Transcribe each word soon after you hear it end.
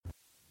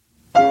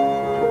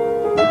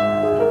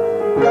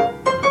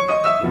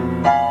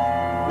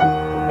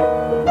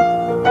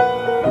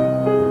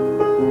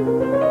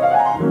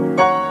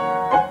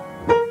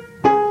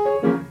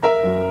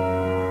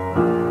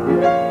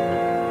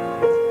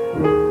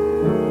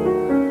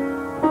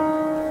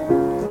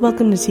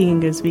Welcome to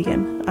Tegan Goes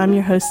Vegan. I'm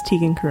your host,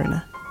 Tegan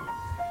Karuna.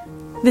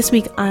 This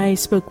week I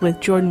spoke with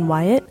Jordan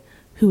Wyatt,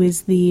 who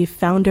is the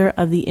founder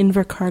of the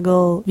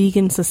Invercargill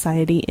Vegan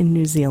Society in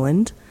New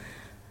Zealand.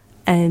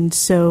 And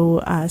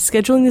so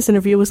scheduling this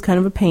interview was kind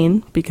of a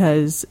pain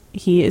because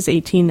he is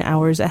 18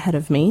 hours ahead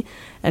of me.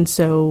 And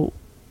so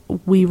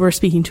we were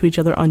speaking to each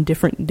other on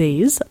different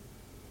days.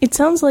 It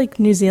sounds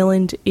like New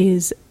Zealand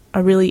is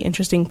a really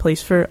interesting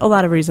place for a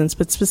lot of reasons,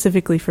 but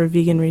specifically for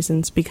vegan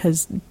reasons,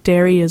 because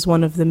dairy is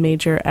one of the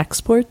major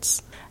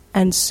exports.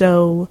 And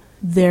so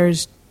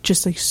there's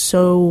just like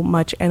so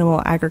much animal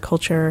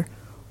agriculture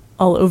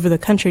all over the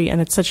country,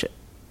 and it's such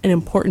an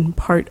important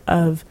part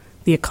of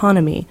the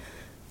economy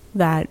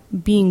that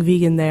being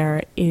vegan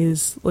there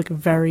is like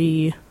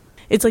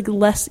it's like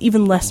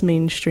even less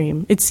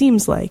mainstream, it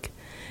seems like.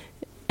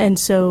 And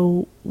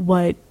so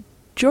what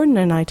Jordan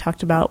and I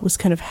talked about was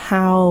kind of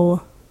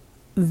how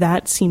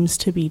that seems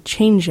to be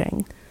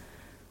changing,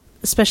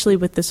 especially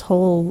with this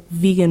whole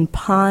vegan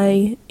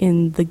pie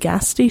in the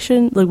gas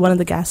station, like one of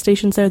the gas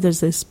stations there.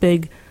 There's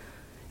like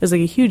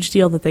a huge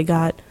deal that they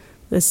got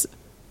this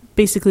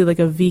basically like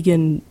a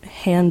vegan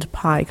hand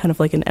pie, kind of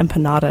like an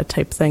empanada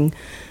type thing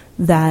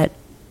that,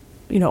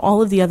 you know,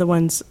 all of the other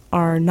ones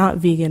are not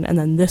vegan. And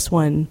then this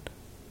one,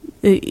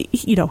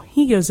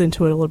 he goes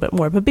into it a little bit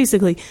more, but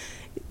basically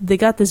they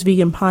got this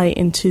vegan pie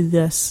into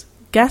this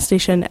gas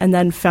station and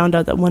then found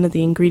out that one of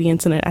the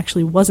ingredients in it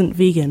actually wasn't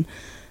vegan.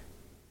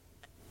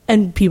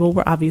 And people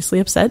were obviously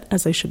upset,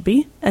 as they should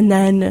be. And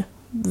then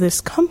this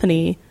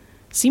company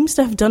seems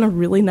to have done a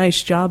really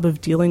nice job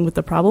of dealing with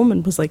the problem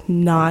and was like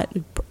not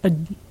a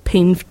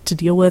pain to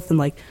deal with, and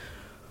like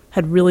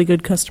had really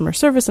good customer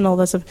service and all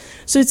that stuff.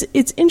 So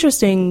it's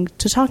interesting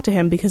to talk to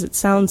him because it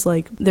sounds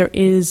like there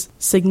is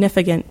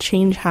significant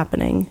change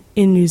happening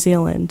in New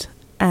Zealand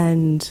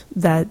and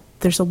that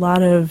there's a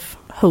lot of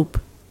hope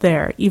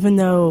there, even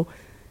though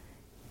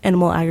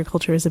animal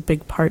agriculture is a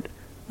big part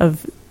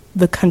of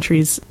the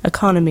country's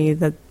economy,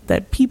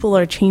 that people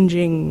are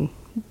changing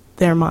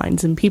their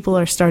minds and people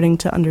are starting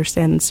to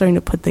understand and starting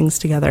to put things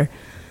together.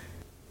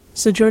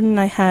 So Jordan and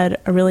I had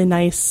a really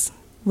nice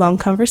long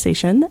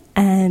conversation,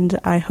 and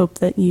I hope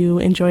that you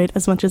enjoy it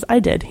as much as I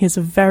did. He has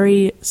a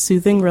very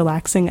soothing,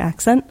 relaxing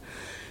accent.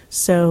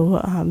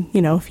 So,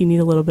 if you need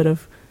a little bit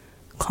of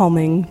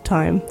calming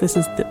time, this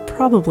is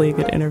probably a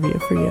good interview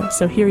for you.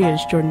 So here he is,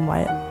 Jordan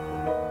Wyatt.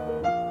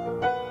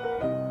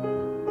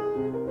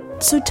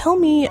 So tell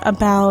me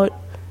about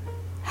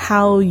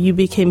how you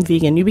became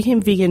vegan. You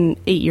became vegan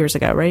 8 years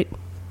ago, right?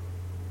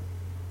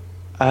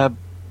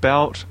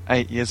 About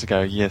 8 years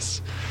ago,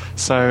 yes.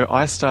 So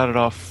I started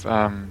off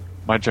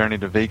my journey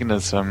to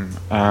veganism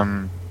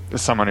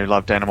as someone who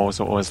loved animals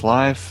all his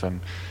life,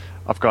 and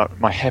I've got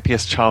my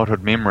happiest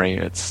childhood memory.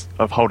 It's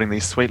of holding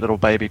these sweet little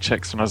baby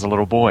chicks when I was a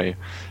little boy.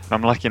 And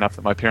I'm lucky enough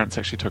that my parents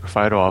actually took a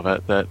photo of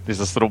it, that there's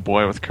this little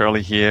boy with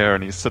curly hair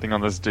and he's sitting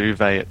on this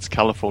duvet. It's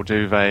colourful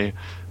duvet,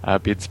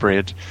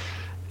 bedspread.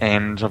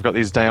 And I've got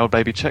these day-old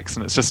baby chicks,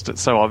 and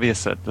it's so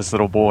obvious that this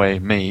little boy,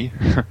 me,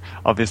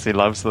 obviously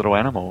loves little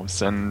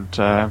animals. And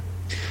I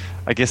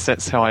guess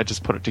that's how I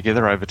just put it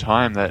together over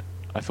time, that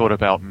I thought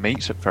about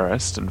meat at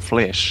first, and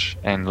flesh,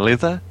 and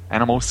leather,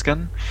 animal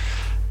skin.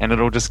 And it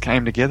all just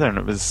came together, and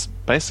it was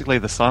basically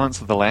the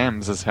Silence of the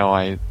Lambs is how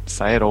I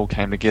say it all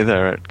came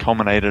together. It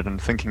culminated in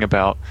thinking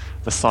about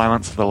the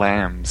Silence of the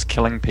Lambs,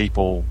 killing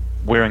people,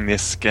 wearing their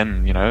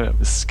skin, it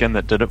was skin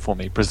that did it for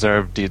me,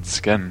 preserved dead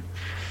skin.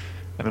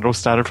 And it all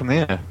started from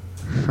there.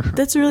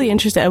 That's really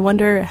interesting. I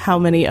wonder how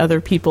many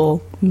other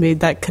people made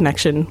that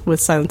connection with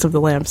Silence of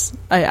the Lambs.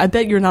 I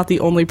bet you're not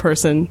the only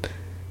person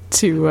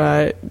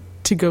to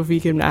go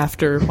vegan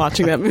after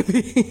watching that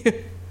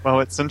movie. Well,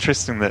 it's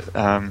interesting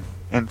that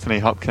Anthony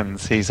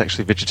Hopkins, he's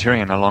actually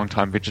vegetarian, a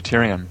long-time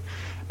vegetarian.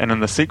 And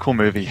in the sequel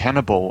movie,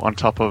 Hannibal,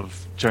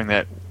 during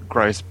that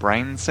gross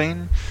brain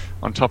scene,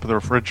 on top of the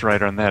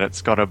refrigerator and that,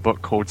 it's got a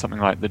book called something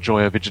like The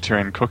Joy of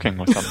Vegetarian Cooking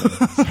or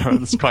something. So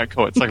it's quite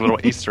cool. It's like a little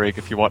Easter egg.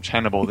 If you watch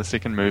Hannibal, the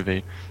second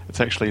movie, it's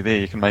actually there.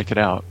 You can make it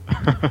out.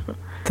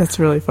 That's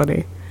really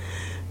funny.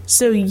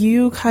 So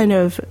you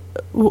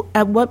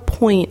at what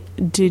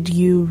point did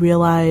you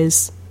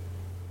realize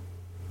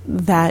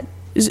that,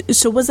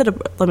 so was it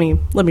let me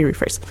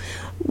rephrase.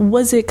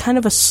 Was it kind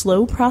of a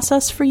slow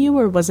process for you,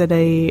 or was it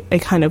a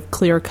kind of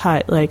clear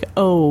cut, like,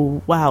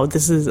 oh wow,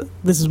 this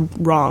is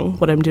wrong,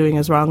 what I'm doing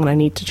is wrong and I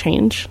need to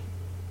change?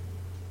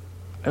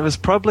 It was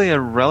probably a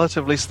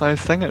relatively slow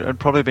thing. It had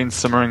probably been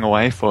simmering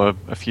away for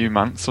a few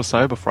months or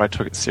so before I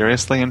took it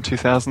seriously in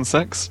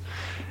 2006.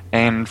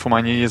 And for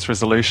my New Year's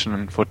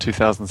resolution for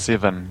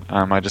 2007,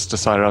 I just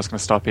decided I was going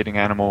to stop eating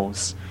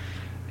animals.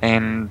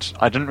 And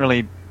I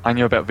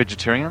knew about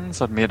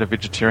vegetarians. I'd met a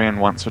vegetarian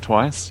once or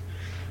twice.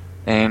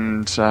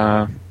 And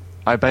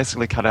I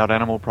basically cut out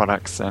animal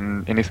products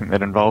and anything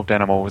that involved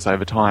animals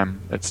over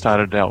time. It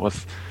started out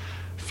with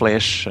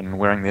flesh and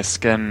wearing their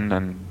skin,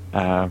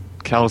 and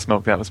cow's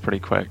milk, that was pretty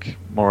quick,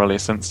 more or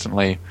less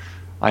instantly.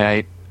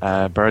 I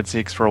ate birds'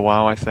 eggs for a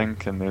while, I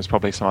think, and there was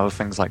probably some other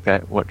things like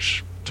that,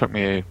 which took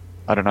me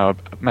I don't know,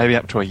 maybe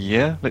up to a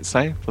year, let's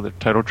say, for the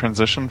total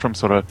transition from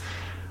sort of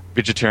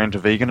vegetarian to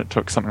vegan. It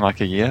took something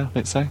like a year,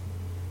 let's say.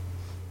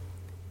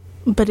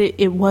 But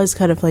it was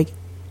kind of like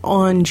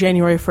on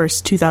January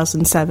 1st,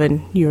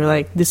 2007, you were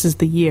like, this is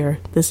the year,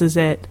 this is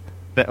it,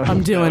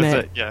 I'm doing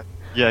it.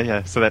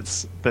 Yeah. So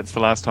that's the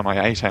last time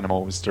I ate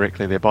animals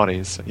directly their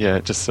bodies. Yeah,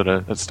 it just sort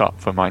of it stopped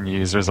for my New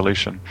Year's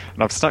resolution,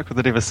 and I've stuck with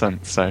it ever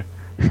since. So,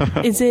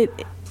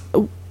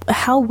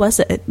 how was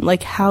it?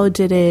 Like, how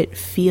did it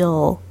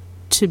feel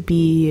to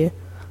be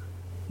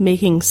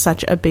making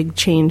such a big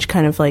change,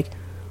 kind of like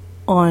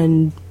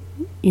on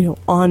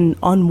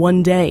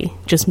one day,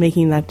 just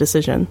making that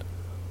decision?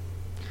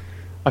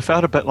 I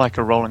felt a bit like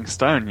a rolling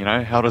stone,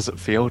 How does it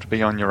feel to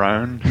be on your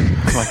own?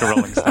 Like a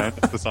rolling stone,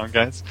 as the song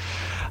goes.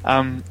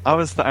 I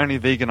was the only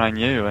vegan I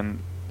knew, and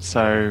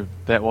so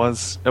it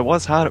was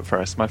hard at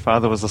first. My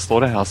father was a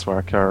slaughterhouse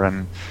worker,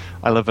 and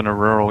I live in a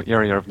rural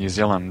area of New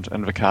Zealand,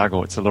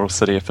 Invercargill. It's a little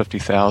city of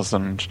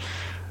 50,000.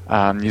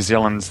 New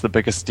Zealand's the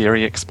biggest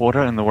dairy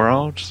exporter in the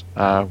world.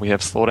 We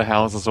have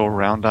slaughterhouses all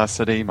around our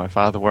city. My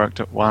father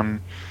worked at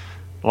one.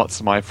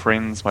 Lots of my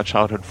friends, my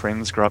childhood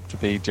friends, grew up to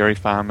be dairy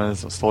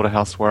farmers or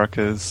slaughterhouse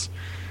workers.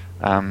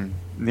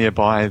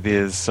 Nearby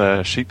there's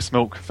a sheep's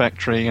milk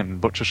factory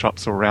and butcher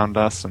shops all around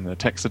us, and the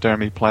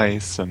taxidermy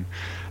place, and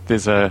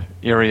there's a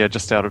area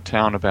just out of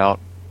town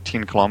about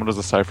 10 kilometres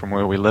or so from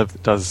where we live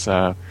that does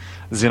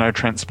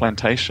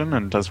xenotransplantation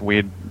and does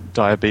weird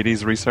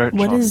diabetes research.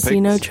 What is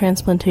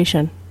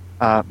xenotransplantation?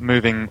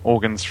 Moving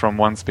organs from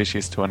one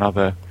species to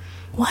another.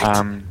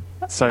 What?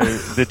 So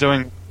they're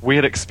doing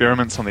weird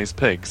experiments on these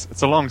pigs.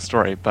 It's a long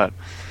story, but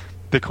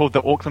they're called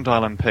the Auckland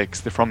Island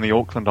pigs. They're from the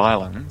Auckland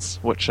Islands,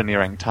 which are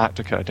near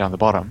Antarctica down the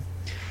bottom.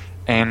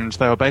 And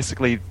they were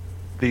basically,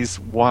 these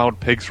wild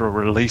pigs were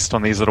released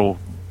on these little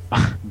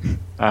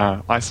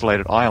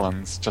isolated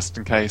islands just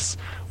in case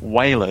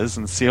whalers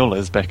and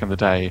sealers back in the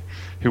day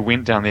who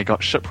went down there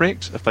got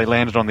shipwrecked. If they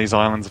landed on these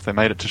islands, if they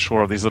made it to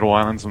shore of these little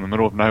islands in the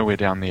middle of nowhere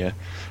down there,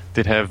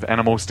 they'd have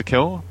animals to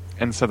kill.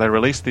 And so they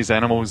released these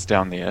animals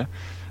down there.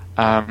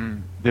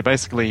 They're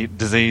basically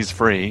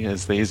disease-free,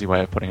 is the easy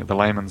way of putting it, the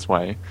layman's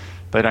way.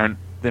 They're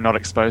not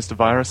exposed to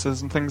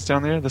viruses and things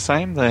down there the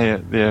same.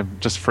 They're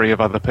just free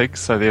of other pigs,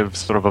 so they've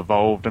sort of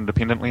evolved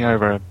independently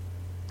over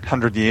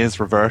 100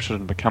 years, reverted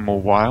and become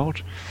more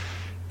wild.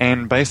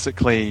 And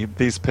basically,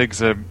 these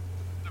pigs are,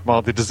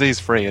 well, they're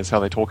disease-free is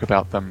how they talk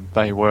about them.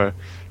 They were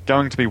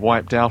going to be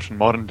wiped out in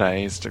modern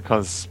days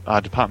because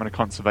our Department of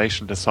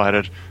Conservation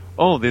decided,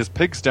 oh, there's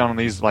pigs down on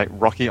these like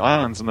rocky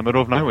islands in the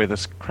middle of nowhere,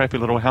 this crappy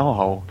little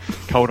hellhole,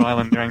 cold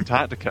island near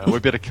Antarctica. We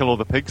better kill all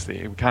the pigs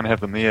there. We can't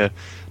have them there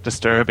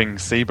disturbing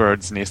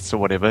seabirds' nests or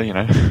whatever,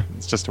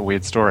 It's just a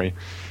weird story.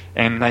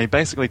 And they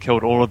basically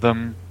killed all of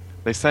them.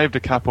 They saved a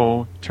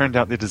couple, turned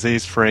out they're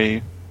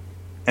disease-free,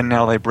 and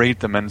now they breed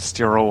them in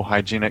sterile,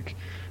 hygienic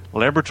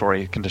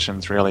laboratory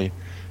conditions, really.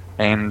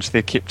 And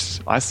they're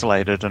kept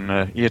isolated in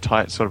an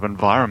airtight sort of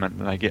environment,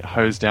 and they get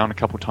hosed down a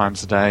couple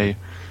times a day.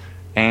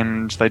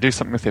 And they do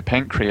something with their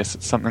pancreas.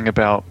 It's something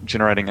about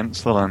generating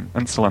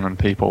insulin in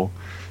people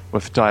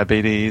with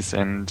diabetes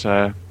and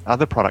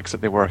other products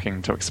that they're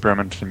working to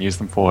experiment and use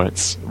them for.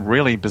 It's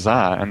really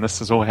bizarre, and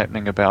this is all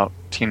happening about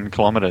 10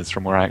 kilometres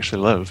from where I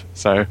actually live.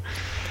 So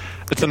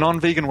it's a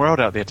non-vegan world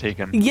out there,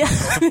 Tegan. Yeah,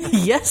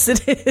 yes,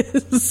 it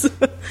is.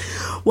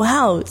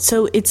 Wow.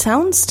 So it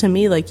sounds to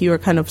me like you are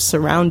kind of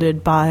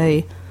surrounded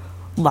by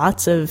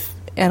lots of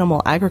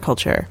animal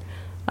agriculture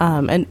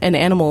and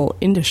animal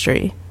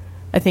industry.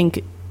 I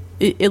think,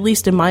 at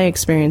least in my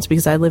experience,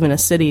 because I live in a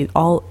city,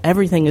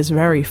 everything is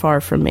very far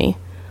from me.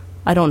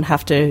 I don't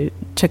have to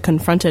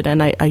confront it,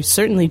 and I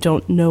certainly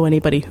don't know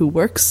anybody who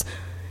works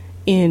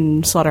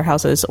in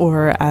slaughterhouses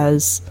or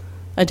as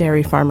a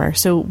dairy farmer.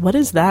 So what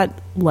is that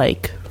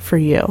like for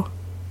you?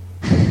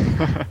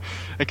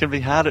 It can be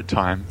hard at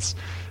times.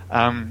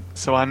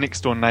 So our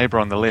next door neighbour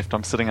on the left,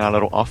 I'm sitting in our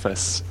little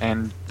office,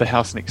 and the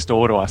house next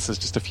door to us is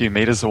just a few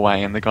metres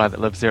away, and the guy that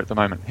lives there at the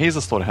moment, he's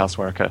a slaughterhouse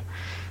worker.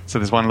 So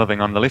there's one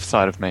living on the left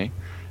side of me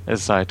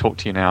as I talk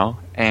to you now,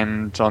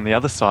 and on the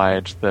other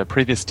side, the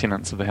previous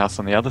tenants of the house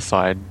on the other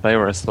side, they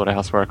were a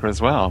slaughterhouse worker as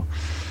well.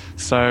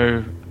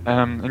 So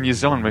in New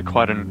Zealand, we're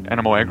quite an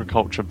animal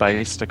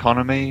agriculture-based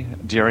economy.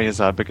 Dairy is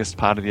our biggest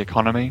part of the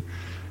economy,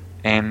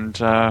 and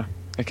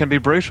it can be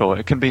brutal.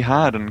 It can be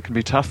hard and it can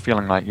be tough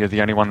feeling like you're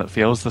the only one that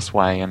feels this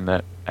way, and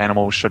that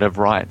animals should have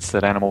rights,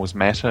 that animals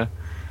matter,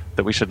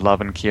 that we should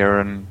love and care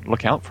and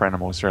look out for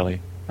animals,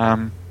 really.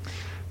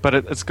 But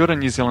it's good in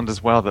New Zealand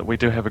as well that we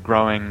do have a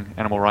growing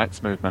animal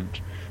rights movement,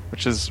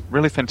 which is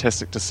really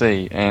fantastic to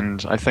see.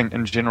 And I think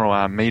in general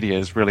our media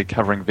is really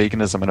covering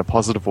veganism in a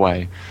positive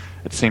way.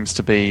 It seems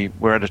to be,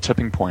 we're at a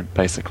tipping point,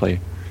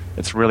 basically.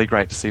 It's really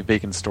great to see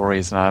vegan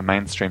stories in our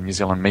mainstream New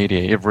Zealand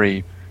media.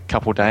 Every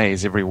couple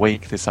days, every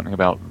week, there's something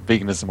about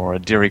veganism or a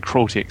dairy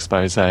cruelty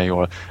expose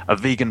or a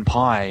vegan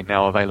pie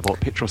now available at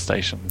petrol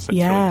stations. It's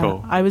really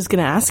cool. I was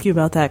going to ask you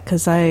about that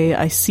because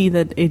I see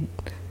that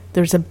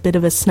there's a bit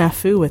of a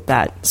snafu with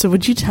that. So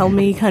would you tell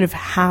me kind of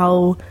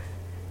how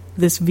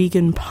this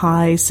vegan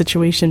pie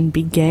situation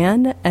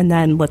began, and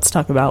then let's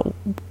talk about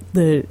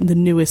the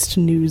newest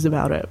news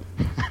about it.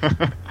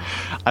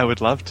 I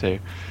would love to.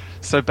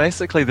 So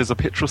basically, there's a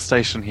petrol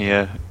station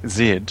here,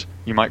 Z.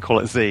 You might call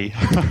it Z.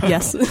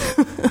 Yes.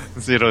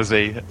 Z or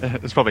Z.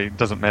 It probably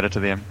doesn't matter to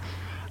them.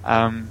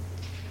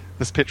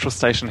 This petrol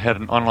station had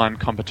an online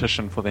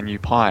competition for their new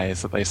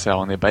pies that they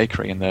sell in their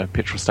bakery in the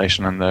petrol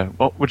station and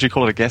what would you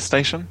call it, a gas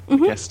station?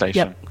 Mm-hmm. Gas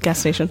station. Yep, gas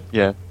station.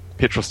 Yeah,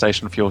 petrol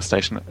station, fuel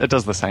station. It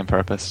does the same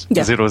purpose.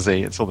 Yeah. Z or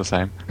Z, it's all the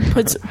same.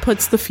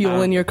 Puts the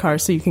fuel in your car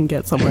so you can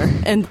get somewhere,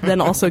 and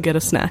then also get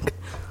a snack.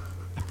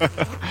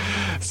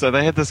 So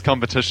they had this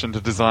competition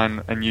to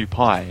design a new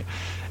pie.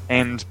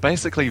 And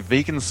basically,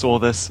 vegans saw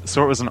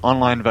it was an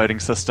online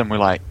voting system. We're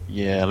like,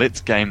 yeah,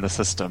 let's game the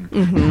system.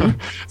 Mm-hmm.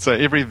 So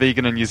every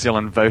vegan in New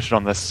Zealand voted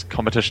on this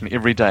competition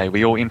every day.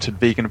 We all entered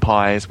vegan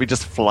pies. We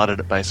just flooded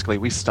it, basically.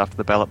 We stuffed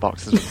the ballot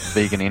boxes with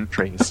vegan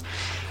entries.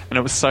 And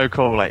it was so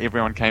cool. Like,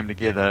 everyone came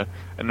together,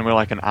 and we're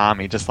like an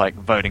army, just like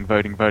voting.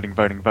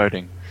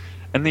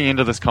 In the end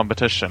of this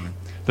competition,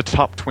 the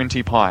top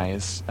 20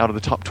 pies, out of the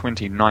top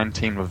 20,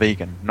 19 were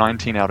vegan.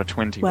 19 out of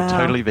 20 Wow. were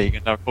totally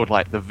vegan. They were called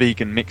like the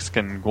vegan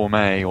Mexican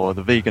gourmet, or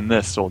the vegan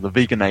this, or the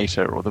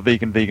veganator, or the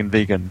vegan,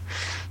 the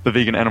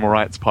vegan animal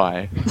rights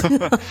pie.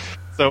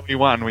 So we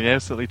won. We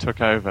absolutely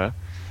took over.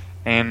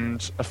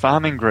 And a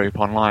farming group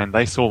online,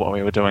 they saw what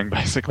we were doing,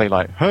 basically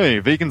like,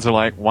 hey, vegans are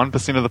like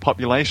 1% of the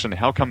population.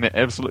 How come they're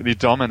absolutely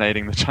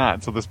dominating the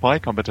charts of this pie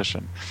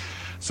competition?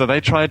 So they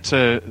tried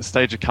to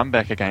stage a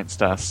comeback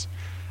against us.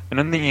 And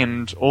in the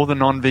end, all the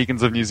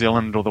non-vegans of New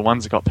Zealand, or the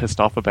ones that got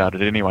pissed off about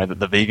it anyway, that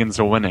the vegans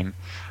are winning,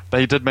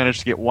 they did manage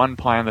to get one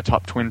pie in the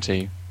top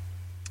 20.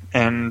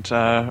 And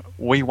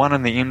we won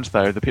in the end,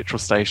 though. The petrol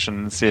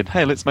station said,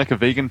 hey, let's make a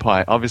vegan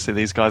pie. Obviously,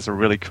 these guys are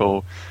really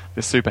cool.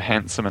 They're super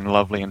handsome and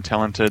lovely and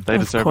talented. They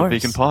deserve a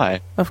vegan pie.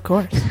 Of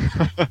course.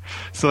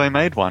 So they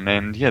made one,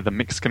 and yeah, the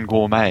Mexican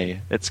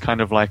gourmet. It's kind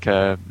of like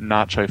a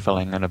nacho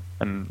filling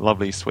and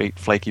lovely, sweet,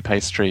 flaky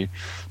pastry.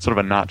 Sort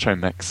of a nacho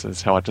mix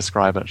is how I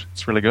describe it.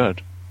 It's really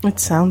good. It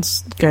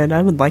sounds good.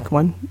 I would like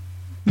one.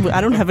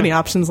 I don't have any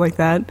options like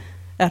that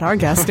at our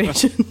gas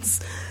stations.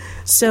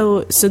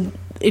 So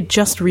it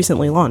just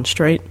recently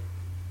launched, right?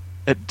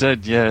 It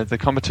did, yeah. The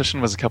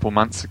competition was a couple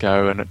months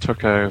ago, and it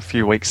took a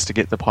few weeks to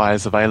get the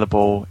pies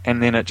available,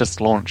 and then it just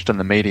launched in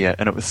the media,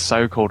 and it was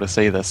so cool to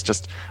see this.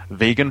 Just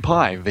vegan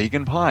pie,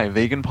 vegan pie,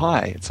 vegan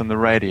pie. It's on the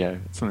radio,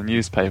 it's in the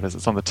newspapers,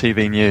 it's on the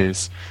TV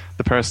news.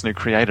 The person who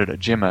created it,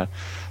 Gemma,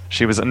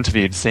 she was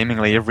interviewed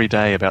seemingly every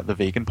day about the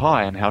vegan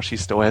pie and how she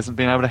still hasn't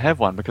been able to have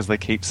one because they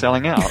keep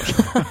selling out.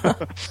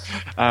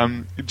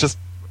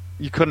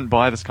 You couldn't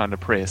buy this kind of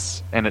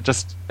press, and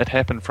it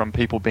happened from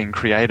people being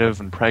creative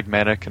and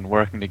pragmatic and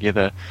working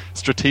together,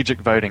 strategic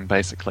voting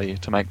basically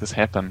to make this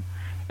happen.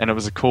 And it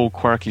was a cool,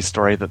 quirky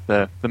story that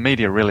the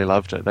media really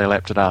loved it. They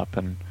lapped it up,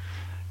 and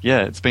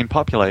yeah, it's been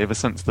popular ever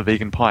since. The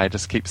vegan pie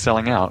just keeps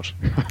selling out.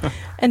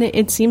 And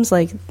it seems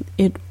like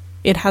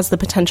it has the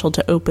potential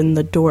to open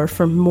the door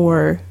for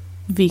more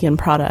vegan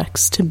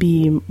products to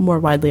be more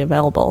widely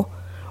available,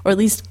 or at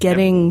least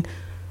getting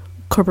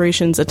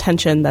corporations'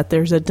 attention that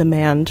there's a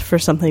demand for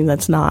something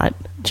that's not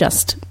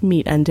just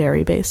meat and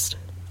dairy based.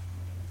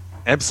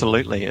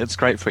 Absolutely. It's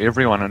great for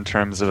everyone in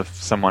terms of if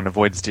someone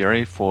avoids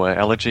dairy for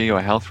allergy or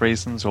health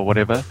reasons or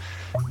whatever.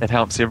 It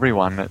helps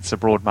everyone. It's a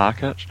broad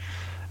market.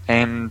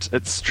 And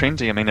it's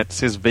trendy. I mean, it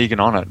says vegan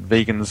on it.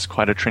 Vegan's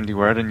quite a trendy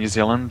word in New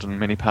Zealand and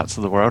many parts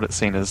of the world. It's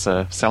seen as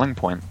a selling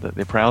point, that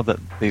they're proud that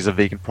these are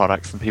vegan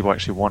products and people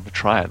actually want to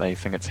try it. They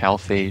think it's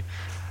healthy.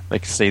 They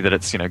can see that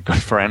it's,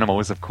 good for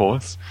animals, of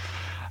course.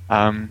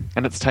 And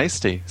it's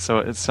tasty, so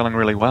it's selling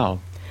really well.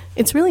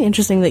 It's really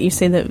interesting that you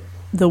say that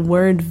the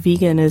word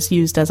vegan is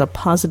used as a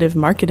positive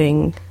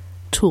marketing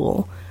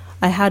tool.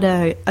 I had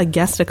a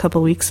guest a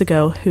couple weeks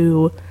ago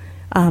who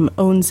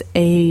owns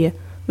a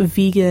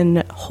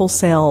vegan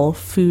wholesale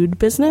food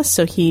business.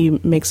 So he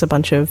makes a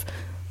bunch of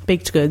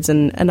baked goods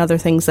and other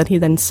things that he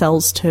then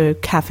sells to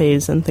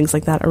cafes and things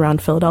like that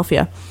around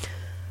Philadelphia.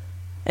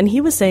 And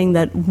he was saying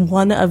that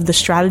one of the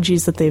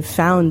strategies that they've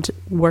found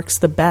works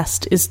the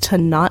best is to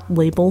not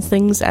label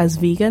things as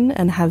vegan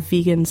and have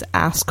vegans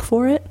ask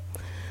for it.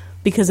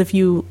 Because if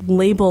you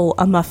label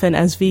a muffin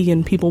as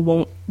vegan, people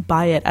won't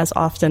buy it as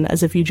often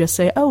as if you just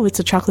say, oh, it's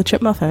a chocolate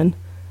chip muffin.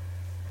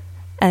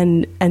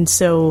 And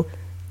so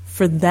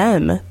for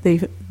them,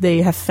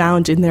 they have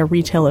found in their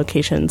retail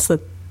locations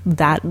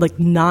that like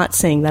not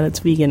saying that it's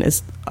vegan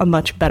is a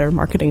much better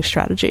marketing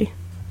strategy.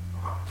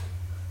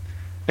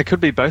 It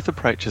could be both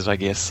approaches, I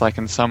guess. Like,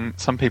 and some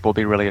people will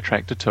be really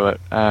attracted to it.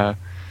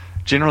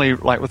 Generally,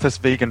 like with this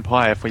vegan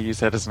pie, if we use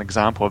that as an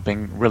example of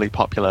being really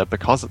popular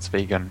because it's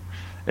vegan,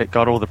 it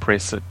got all the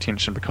press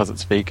attention because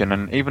it's vegan.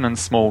 And even in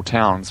small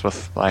towns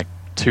with like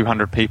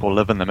 200 people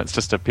live in them, it's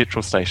just a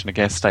petrol station, a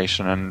gas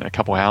station, and a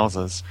couple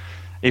houses.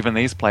 Even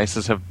these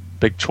places have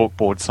big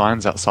chalkboard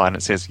signs outside, and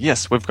it says,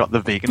 yes, we've got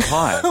the vegan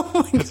pie.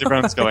 Because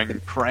everyone's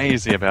going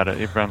crazy about it.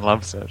 Everyone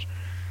loves it.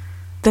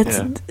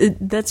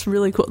 That's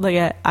really cool.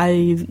 Like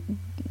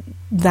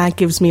that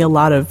gives me a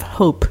lot of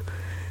hope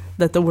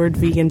that the word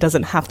vegan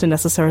doesn't have to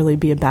necessarily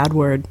be a bad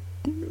word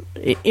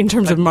in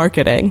terms of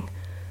marketing.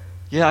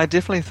 Yeah, I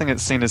definitely think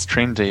it's seen as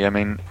trendy. I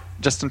mean,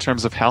 just in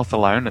terms of health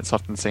alone, it's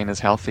often seen as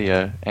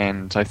healthier,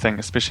 and I think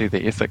especially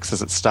the ethics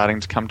as it's starting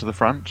to come to the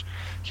front.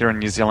 Here in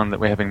New Zealand, that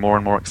we're having more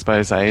and more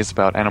exposés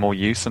about animal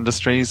use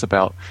industries,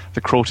 about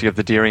the cruelty of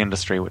the dairy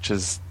industry, which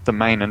is the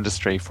main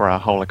industry for our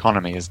whole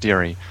economy, is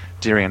dairy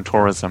and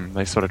tourism.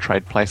 They sort of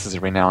trade places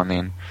every now and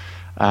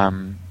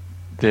then.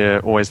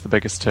 They're always the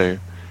biggest two.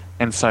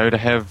 And so to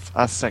have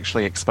us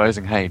actually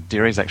exposing, hey,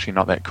 dairy's actually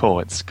not that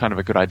cool. It's kind of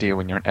a good idea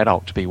when you're an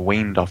adult to be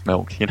weaned off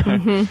milk, you know.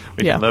 Mm-hmm.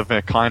 We can live in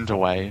a kinder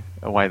way,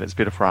 a way that's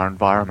better for our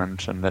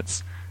environment and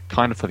that's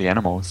kinder for the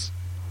animals.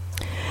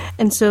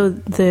 And so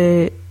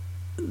the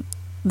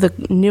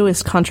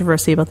newest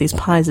controversy about these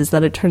pies is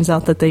that it turns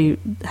out that they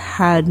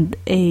had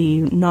a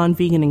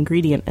non-vegan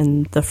ingredient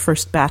in the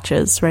first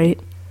batches, right?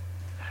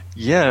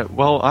 Yeah,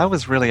 well, I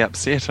was really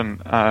upset, and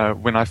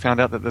when I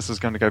found out that this was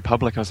going to go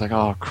public, I was like,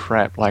 oh,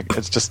 crap, like,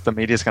 it's just the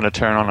media's going to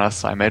turn on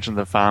us. I imagine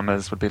the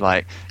farmers would be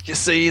like, you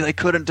see, they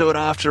couldn't do it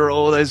after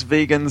all, those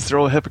vegans, they're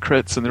all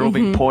hypocrites, and they're all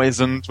being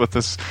poisoned with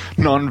this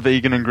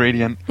non-vegan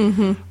ingredient.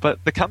 But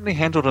the company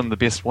handled it in the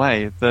best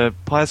way. The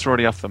pies were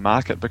already off the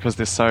market because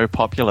they're so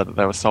popular that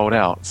they were sold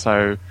out,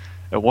 so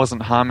it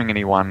wasn't harming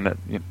anyone. That,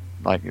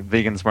 like,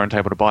 vegans weren't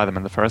able to buy them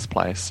in the first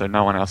place, so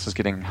no one else was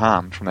getting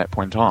harmed from that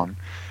point on.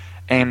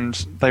 And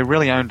they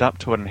really owned up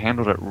to it and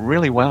handled it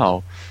really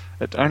well.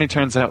 It only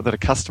turns out that a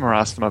customer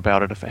asked them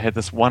about it if it had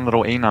this one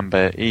little E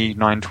number,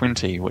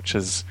 E920, which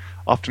is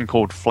often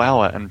called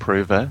flour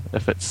improver,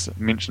 if it's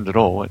mentioned at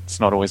all. It's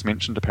not always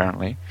mentioned,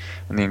 apparently,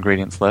 in the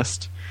ingredients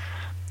list.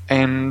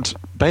 And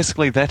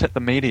basically that hit the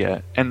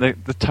media, and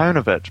the tone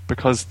of it,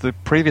 because the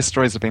previous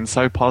stories have been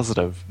so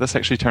positive, this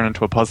actually turned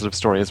into a positive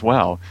story as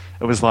well.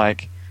 It was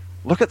like,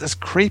 look at this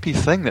creepy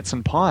thing that's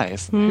in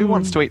pies. Who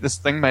wants to eat this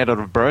thing made out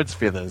of bird's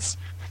feathers?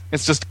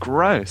 It's just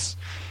gross.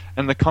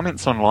 And the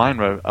comments online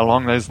were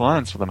along those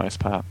lines for the most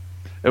part.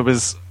 It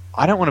was,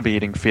 I don't want to be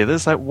eating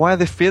feathers. Like, why are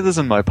there feathers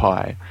in my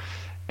pie?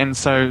 And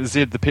so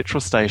Zed, the petrol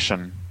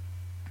station,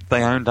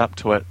 they owned up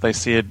to it. They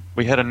said,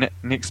 we had a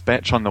next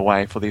batch on the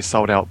way for these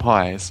sold-out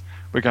pies.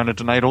 We're going to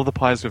donate all the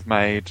pies we've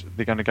made.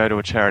 They're going to go to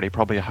a charity,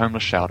 probably a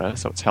homeless shelter,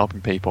 so it's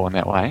helping people in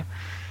that way.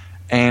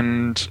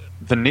 And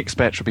the next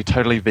batch will be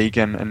totally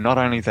vegan, and not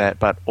only that,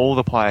 but all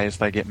the pies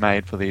they get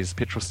made for these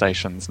petrol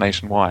stations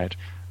nationwide,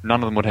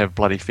 none of them would have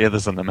bloody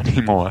feathers in them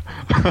anymore.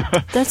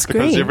 That's great.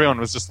 Because everyone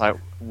was just like,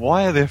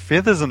 why are there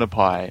feathers in a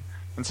pie?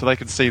 And so they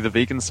could see the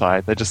vegan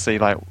side. They just see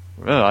like,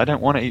 oh, I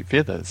don't want to eat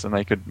feathers. And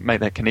they could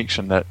make that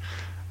connection that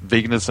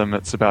veganism,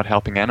 it's about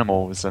helping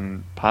animals,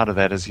 and part of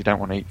that is you don't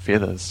want to eat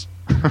feathers.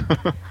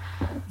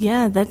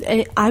 Yeah,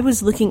 I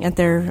was looking at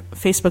their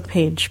Facebook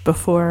page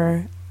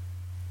before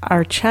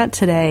our chat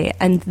today,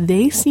 and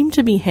they seem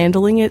to be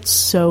handling it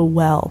so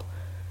well.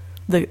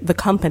 The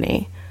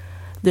company.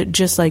 That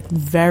just like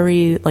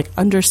very like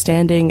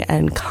understanding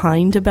and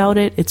kind about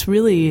it. It's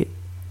really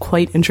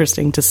quite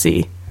interesting to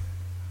see.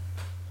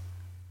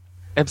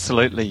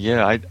 Absolutely,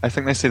 yeah. I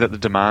think they see that the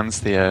demand's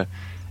there,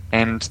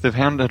 and they've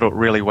handled it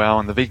really well,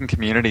 and the vegan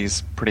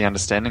community's pretty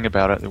understanding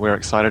about it. We're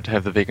excited to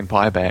have the vegan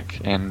pie back,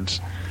 and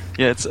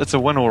yeah, it's a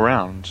win all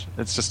round.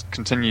 It's just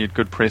continued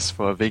good press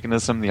for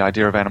veganism, the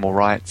idea of animal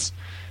rights,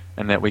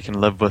 and that we can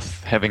live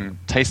with having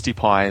tasty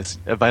pies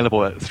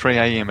available at 3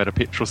 a.m. at a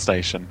petrol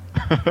station.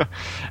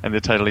 And they're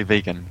totally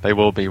vegan. They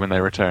will be when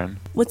they return.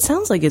 What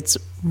sounds like it's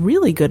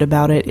really good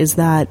about it is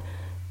that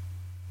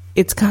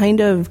it's kind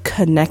of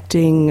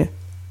connecting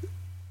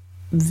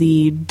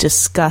the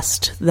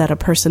disgust that a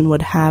person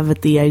would have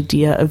at the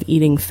idea of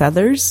eating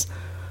feathers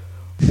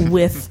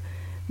with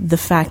the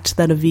fact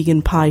that a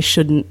vegan pie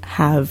shouldn't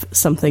have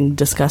something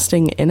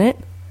disgusting in it.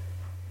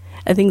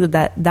 I think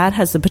that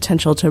has the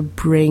potential to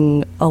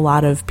bring a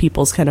lot of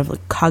people's kind of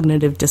like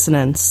cognitive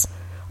dissonance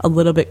a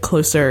little bit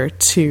closer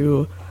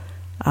to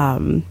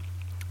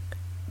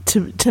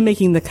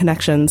making the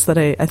connections that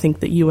I think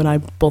that you and I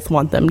both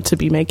want them to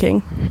be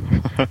making.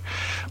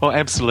 Well,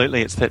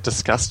 absolutely. It's that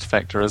disgust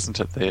factor, isn't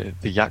it? The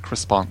yuck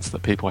response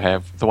that people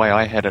have. The way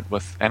I had it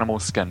with animal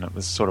skin, it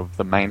was sort of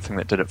the main thing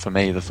that did it for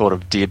me, the thought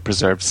of dead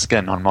preserved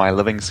skin on my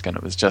living skin.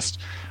 It was just,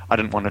 I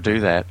didn't want to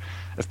do that.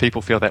 If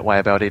people feel that way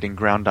about eating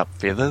ground up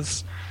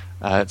feathers,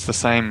 it's the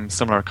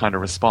similar kind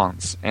of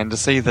response. And to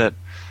see that,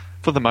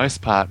 for the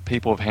most part,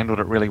 people have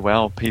handled it really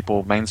well.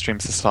 People, mainstream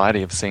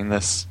society, have seen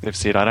this. They've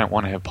said, I don't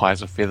want to have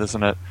pies with feathers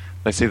in it.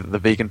 They see that the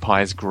vegan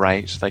pie is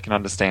great. They can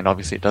understand,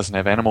 obviously, it doesn't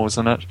have animals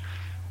in it.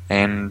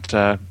 And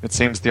it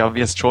seems the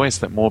obvious choice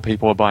that more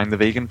people are buying the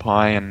vegan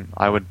pie, and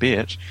I would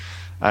bet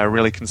are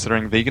really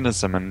considering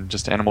veganism and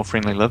just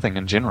animal-friendly living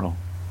in general.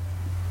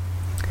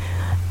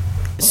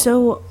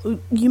 So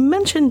you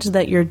mentioned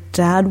that your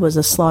dad was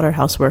a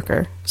slaughterhouse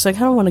worker. So I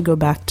kind of want to go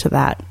back to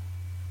that.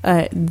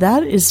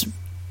 That is...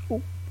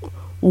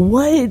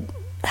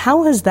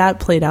 How has that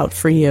played out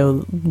for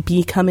you,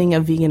 becoming a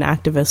vegan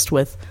activist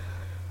with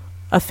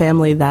a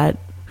family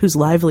whose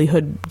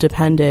livelihood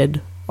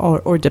depended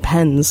or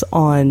depends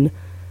on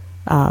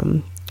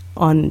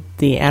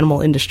the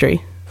animal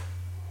industry?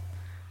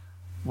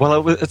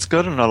 Well, it's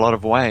good in a lot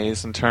of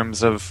ways in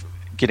terms of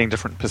getting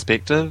different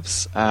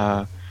perspectives,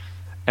 and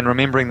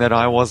remembering that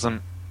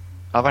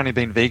I've only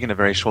been vegan a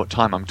very short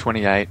time. I'm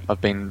 28.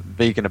 I've been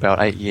vegan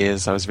about 8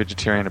 years. I was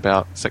vegetarian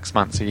about 6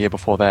 months, a year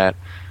before that.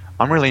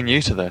 I'm really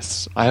new to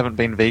this. I haven't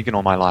been vegan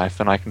all my life,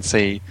 and I can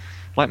see,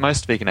 like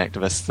most vegan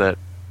activists, that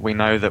we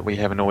know that we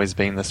haven't always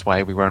been this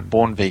way. We weren't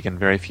born vegan.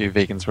 Very few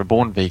vegans were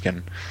born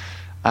vegan.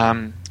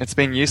 It's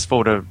been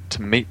useful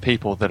to meet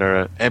people that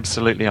are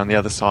absolutely on the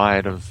other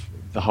side of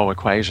the whole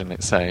equation,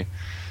 let's say,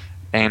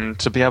 and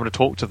to be able to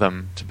talk to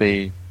them, to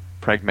be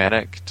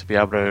pragmatic, to be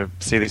able to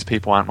see these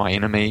people aren't my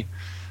enemy.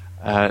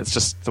 It's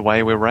just the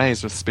way we're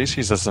raised with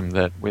speciesism,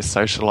 that we're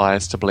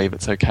socialized to believe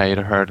it's okay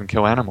to herd and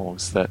kill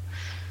animals, that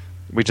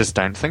we just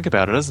don't think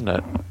about it, isn't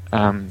it?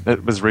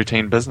 It was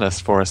routine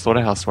business for a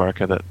slaughterhouse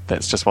worker,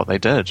 that's just what they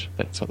did.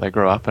 That's what they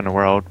grew up in, a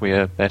world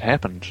where that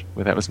happened,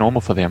 where that was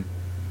normal for them.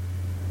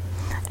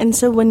 And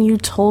so when you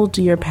told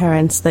your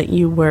parents that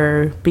you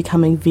were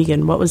becoming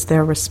vegan, what was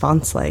their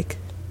response like?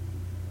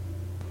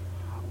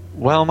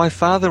 Well, my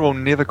father will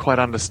never quite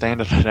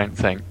understand it, I don't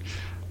think.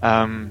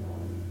 I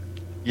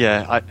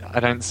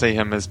don't see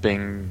him as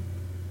being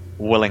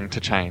willing to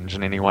change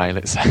in any way,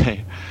 let's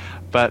say.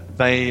 But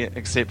they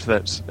accept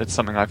that it's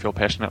something I feel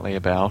passionately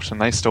about,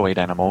 and they still eat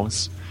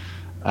animals.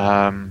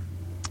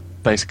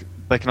 They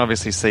can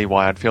obviously see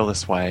why I'd feel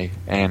this way,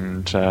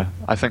 and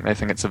I think they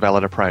think it's a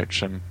valid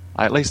approach, and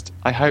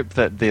I hope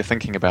that they're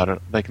thinking about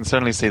it. They can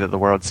certainly see that the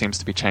world seems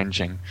to be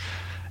changing.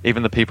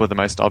 Even the people the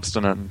most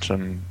obstinate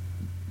and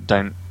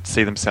don't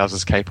see themselves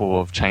as capable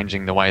of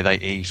changing the way they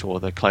eat or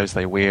the clothes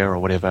they wear or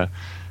whatever,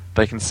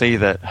 they can see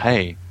that,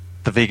 hey,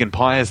 the vegan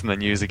pie is in the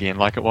news again,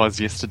 like it was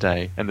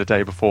yesterday and the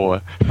day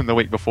before and the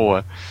week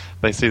before.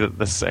 They see that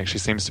this actually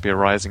seems to be a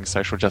rising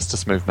social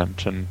justice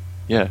movement, and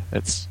yeah,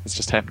 it's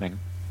just happening.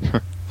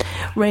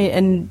 Right,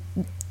 and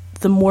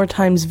the more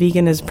times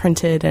vegan is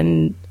printed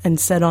and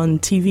said on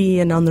TV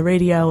and on the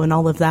radio and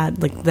all of that,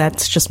 like,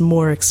 that's just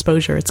more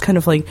exposure. It's kind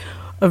of like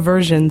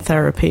aversion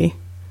therapy.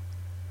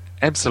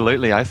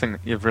 Absolutely. I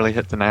think you've really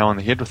hit the nail on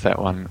the head with that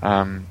one.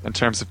 In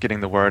terms of getting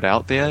the word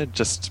out there,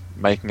 just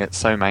making it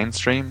so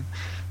mainstream,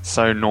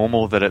 so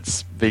normal that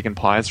vegan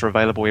pies are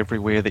available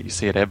everywhere, that you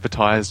see it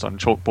advertised on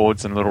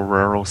chalkboards in little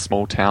rural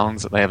small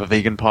towns that they have a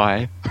vegan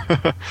pie.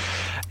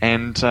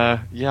 And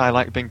I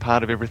like being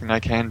part of everything I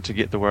can to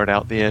get the word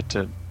out there,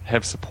 to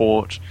have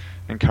support,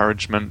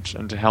 encouragement,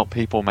 and to help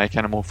people make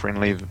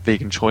animal-friendly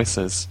vegan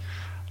choices.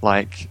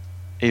 Like,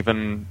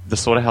 even the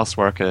slaughterhouse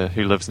worker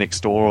who lives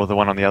next door or the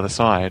one on the other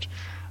side,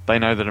 they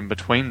know that in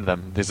between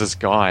them there's this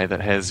guy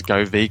that has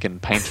 "Go Vegan"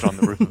 painted on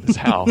the roof of his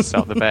house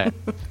out the back.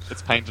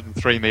 It's painted in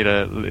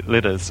 3-meter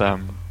letters,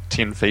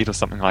 10 feet or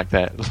something like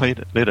that,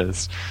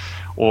 letters.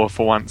 Or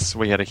for once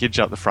we had a hedge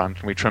out the front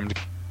and we trimmed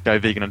 "Go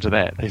Vegan" into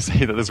that. They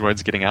see that this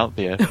word's getting out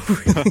there.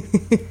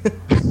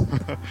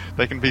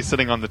 They can be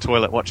sitting on the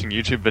toilet watching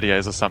YouTube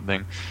videos or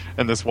something,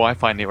 and this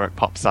Wi-Fi network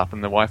pops up,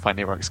 and the Wi-Fi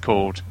network's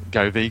called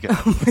 "Go Vegan."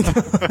 Oh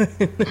my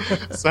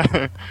God. So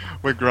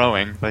we're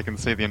growing. They can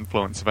see the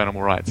influence of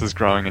animal rights is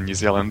growing in New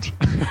Zealand.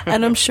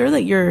 And I'm sure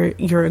that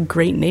you're a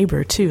great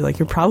neighbor too. Like,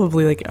 you're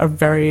probably like a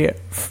very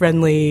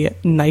friendly,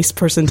 nice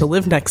person to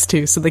live next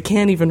to, so they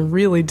can't even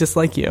really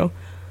dislike you.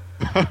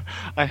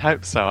 I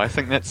hope so. I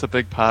think that's a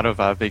big part of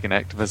our vegan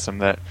activism,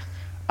 that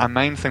our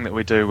main thing that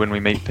we do when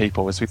we meet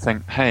people is we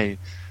think, hey,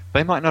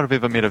 they might not have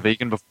ever met a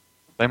vegan before.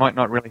 They might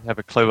not really have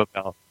a clue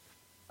about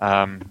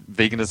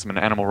veganism and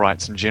animal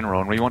rights in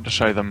general, and we want to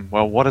show them,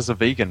 well, what is a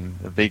vegan?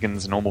 A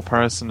vegan's a normal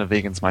person, a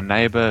vegan's my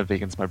neighbor, a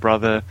vegan's my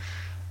brother.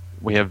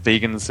 We have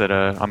vegans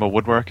I'm a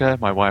woodworker,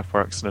 my wife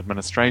works in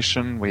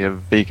administration. We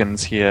have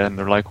vegans here in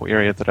the local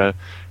area that are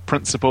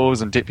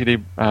principals and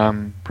deputy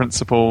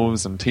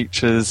principals and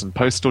teachers and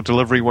postal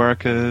delivery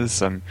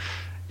workers and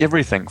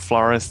everything,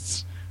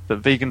 florists.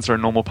 That vegans are a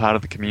normal part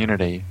of the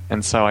community.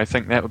 And so I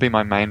think that would be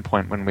my main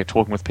point when we're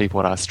talking with people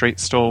at our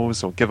street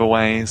stalls or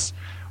giveaways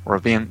or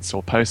events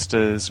or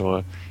posters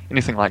or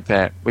anything like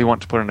that. We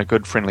want to put in a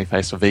good, friendly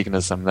face for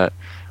veganism, that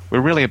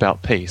we're really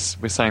about peace.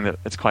 We're saying that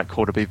it's quite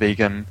cool to be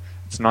vegan.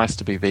 It's nice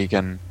to be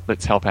vegan.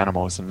 Let's help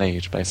animals in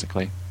need,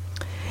 basically.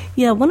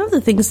 Yeah, one of the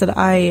things that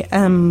I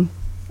am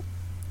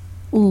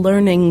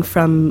learning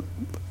from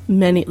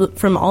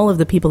all of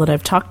the people that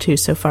I've talked to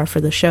so far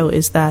for the show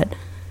is that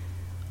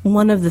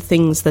one of the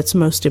things that's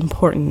most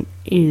important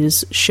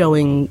is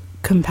showing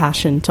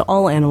compassion to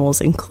all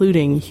animals,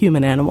 including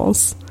human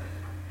animals,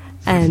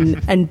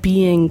 and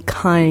being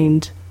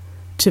kind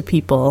to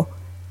people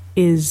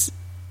is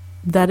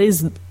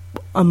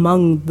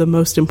among the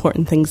most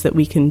important things that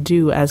we can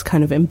do as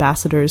kind of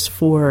ambassadors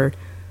for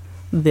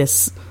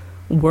this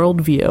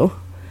worldview.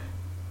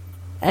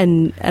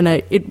 And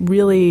I'm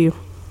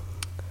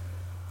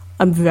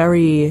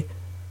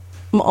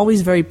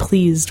always very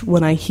pleased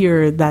when I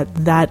hear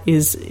that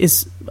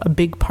is a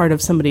big part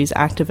of somebody's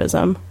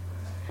activism,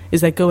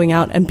 is that going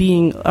out and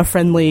being a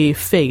friendly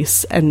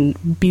face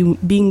and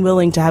being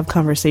willing to have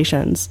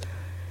conversations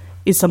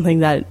is something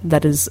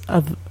that is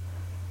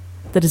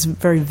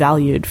very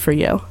valued for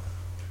you.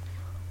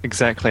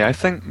 Exactly. I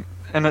think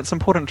And it's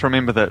important to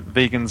remember that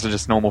vegans are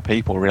just normal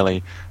people,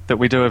 really, that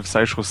we do have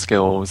social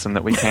skills and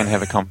that we can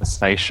have a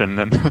conversation,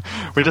 and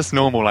we're just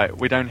normal. Like,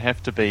 we don't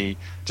have to be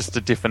just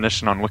a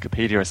definition on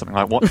Wikipedia or something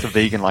like, what's a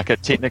vegan? Like,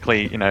 it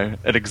technically,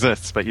 it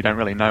exists, but you don't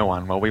really know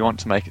one. Well, we want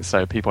to make it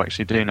so people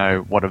actually do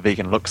know what a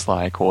vegan looks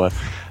like, or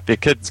their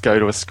kids go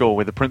to a school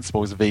where the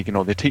principal's vegan,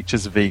 or their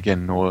teacher's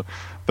vegan, or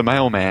the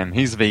mailman,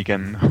 he's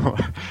vegan.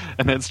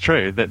 And it's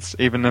true. That's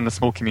even in a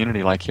small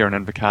community like here in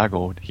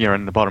Invercargill, here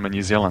in the bottom of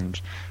New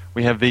Zealand.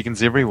 We have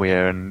vegans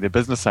everywhere, and they're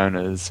business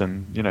owners,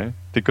 and,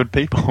 they're good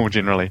people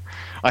generally.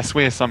 I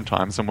swear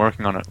sometimes. I'm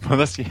working on it. For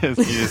this year's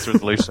New Year's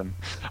resolution,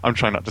 I'm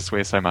trying not to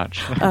swear so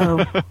much.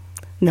 Oh,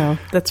 no,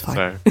 that's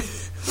fine.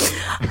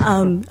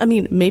 So.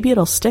 Maybe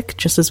it'll stick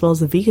just as well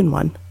as the vegan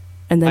one,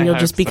 and then you'll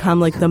just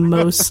become like the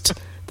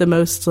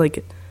most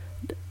like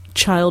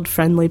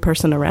child-friendly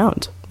person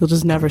around. You'll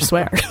just never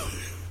swear.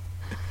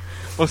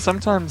 Well,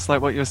 sometimes,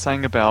 like what you were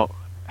saying about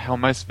how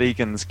most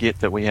vegans get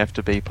that we have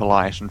to be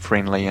polite and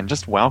friendly and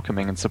just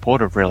welcoming and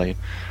supportive, really.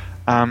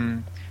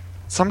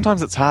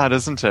 Sometimes it's hard,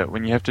 isn't it,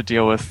 when you have to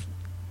deal with,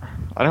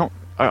 I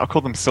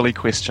call them silly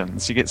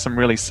questions. You get some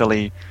really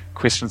silly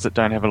questions that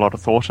don't have a lot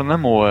of thought in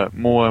them, or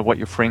more what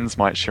your friends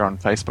might share on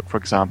Facebook, for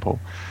example.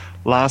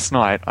 Last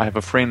night, I have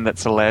a friend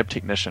that's a lab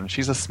technician.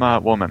 She's a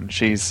smart woman.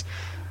 She's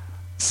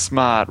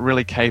smart,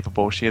 really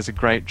capable. She has a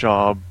great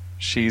job.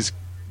 She's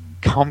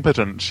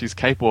competent. She's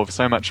capable of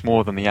so much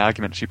more than the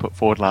argument she put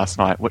forward last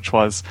night, which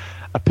was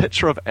a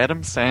picture of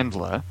Adam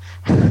Sandler,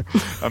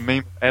 a meme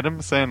of Adam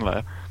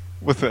Sandler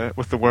with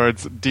the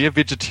words, "Dear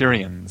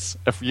vegetarians,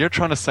 if you're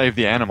trying to save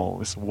the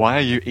animals, why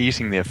are you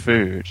eating their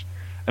food?"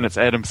 And it's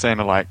Adam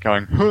Sandler like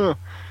going, huh.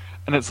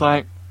 And it's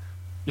like,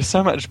 you're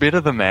so much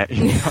better than that,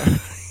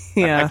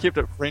 Yeah. I kept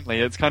it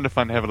friendly. It's kind of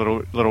fun to have a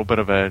little bit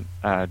of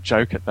a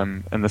joke at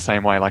them in the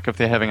same way. Like if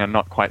they're having a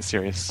not quite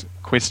serious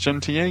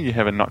question to you, you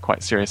have a not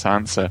quite serious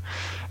answer.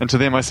 And to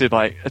them I said,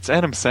 like, it's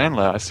Adam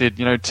Sandler. I said,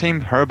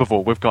 Team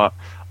Herbivore, we've got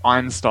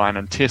Einstein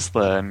and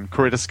Tesla and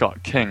Coretta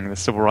Scott King, the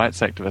civil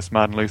rights activist,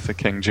 Martin Luther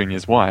King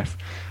Jr.'s wife,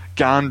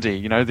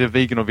 Gandhi, they're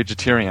vegan or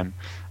vegetarian.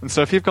 And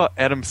so if you've got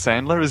Adam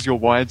Sandler as your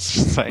wide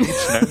sage,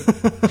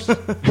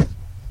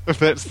 if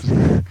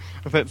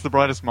that's the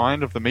brightest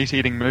mind of the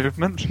meat-eating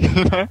movement,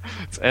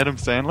 it's Adam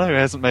Sandler, who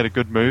hasn't made a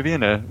good movie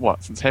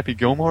since Happy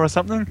Gilmore or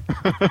something.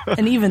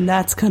 And even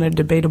that's kind of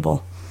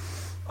debatable.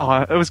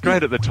 Oh, it was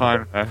great at the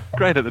time.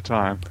 Great at the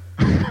time.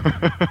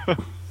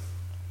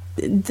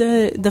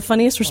 The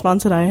funniest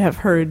response that I have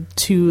heard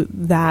to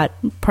that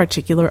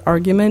particular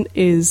argument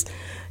is,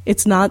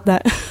 it's not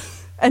that,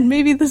 and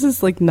maybe this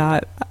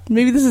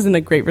isn't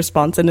a great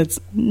response, and it's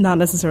not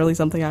necessarily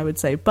something I would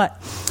say, but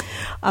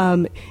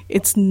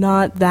it's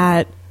not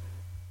that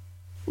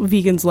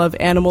vegans love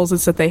animals,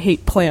 it's that they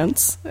hate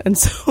plants, and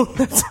so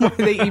that's why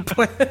they eat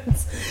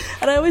plants.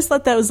 And I always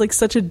thought that was like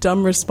such a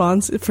dumb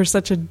response for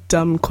such a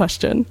dumb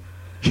question.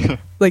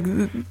 Like,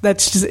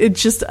 it's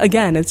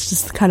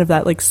just kind of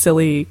that like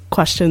silly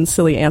question,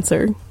 silly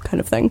answer kind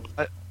of thing.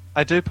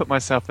 I do put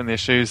myself in their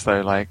shoes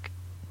though. Like,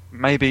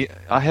 maybe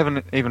I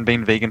haven't even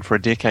been vegan for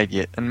a decade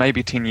yet, and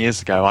maybe 10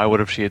 years ago I would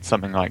have shared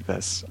something like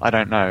this. I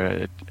don't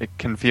know. It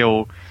can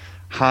feel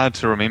hard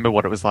to remember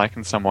what it was like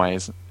in some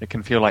ways. It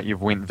can feel like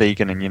you've went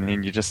vegan and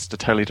you're just a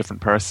totally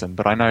different person.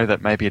 But I know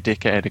that maybe a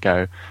decade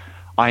ago,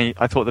 I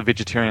thought the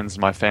vegetarians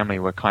in my family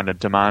were kind of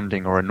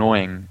demanding or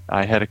annoying.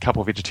 I had a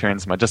couple of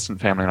vegetarians in my distant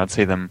family, and I'd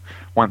see them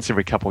once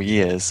every couple of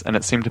years, and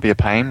it seemed to be a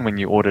pain when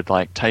you ordered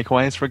like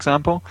takeaways, for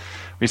example.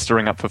 We used to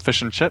ring up for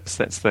fish and chips.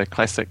 That's the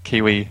classic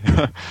Kiwi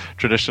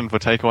tradition for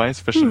takeaways,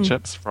 fish and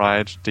chips,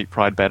 deep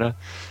fried batter.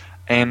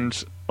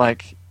 And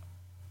like,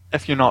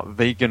 if you're not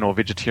vegan or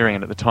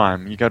vegetarian at the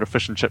time, you go to a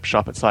fish and chip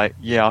shop, it's like,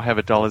 yeah, I'll have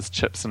 $1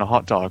 chips and a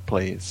hot dog,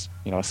 please.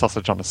 A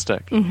sausage on a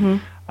stick. Mm-hmm.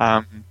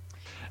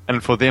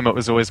 And for them, it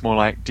was always more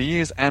like, do you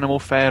use animal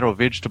fat or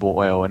vegetable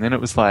oil? And then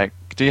it was like,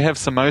 do you have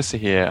samosa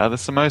here? Are the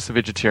samosa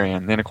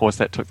vegetarian? Then, of course,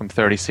 that took them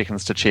 30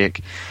 seconds to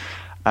check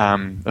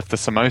if the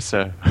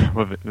samosa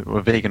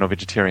were vegan or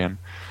vegetarian.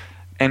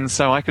 And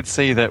so I could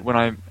see that when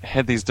I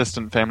had these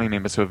distant family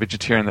members who were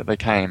vegetarian that they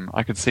came,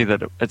 I could see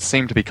that it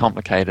seemed to be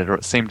complicated, or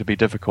it seemed to be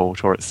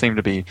difficult, or it seemed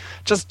to be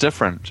just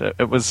different.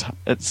 It was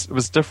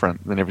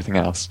different than everything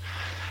else.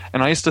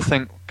 And I used to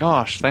think,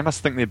 gosh, they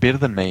must think they're better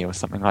than me or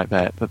something like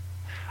that. But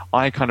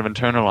I kind of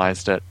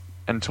internalized it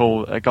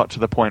until it got to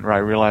the point where I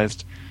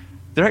realized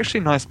they're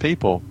actually nice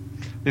people.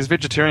 These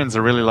vegetarians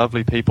are really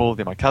lovely people.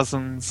 They're my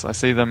cousins. I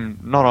see them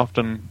not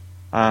often,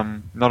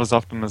 not as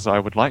often as I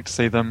would like to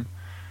see them.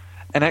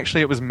 And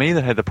actually, it was me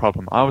that had the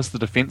problem. I was the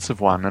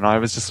defensive one, and I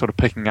was just sort of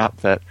picking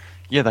up that,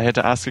 yeah, they had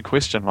to ask a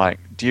question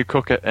like, do you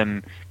cook it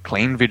in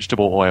clean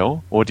vegetable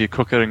oil, or do you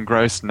cook it in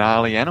gross,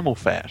 gnarly animal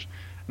fat?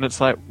 And it's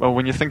like, well,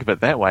 when you think of it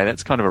that way,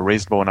 that's kind of a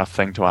reasonable enough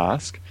thing to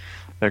ask.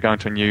 They're going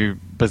to a new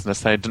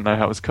business, they didn't know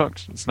how it was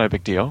cooked. It's no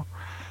big deal.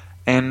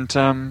 And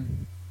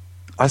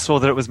I saw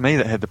that it was me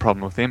that had the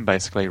problem with them,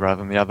 basically, rather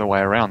than the other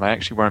way around. They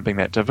actually weren't being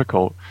that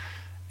difficult.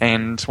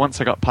 And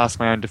once I got past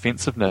my own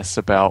defensiveness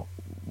about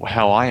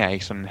how I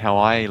ate and how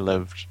I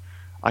lived,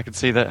 I could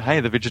see that, hey,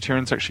 the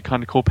vegetarians are actually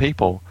kind of cool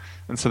people.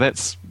 And so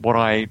that's what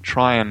I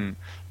try and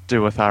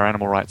do with our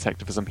animal rights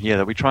activism here,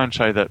 that we try and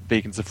show that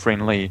vegans are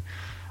friendly,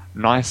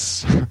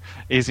 nice,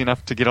 easy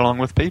enough to get along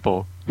with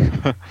people.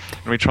 And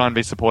we try and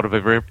be supportive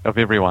of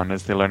everyone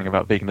as they're learning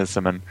about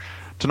veganism, and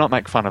to not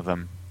make fun of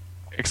them,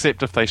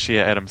 except if they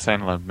share Adam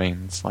Sandler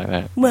memes like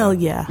that. Well,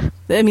 yeah.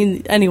 I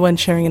mean, anyone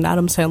sharing an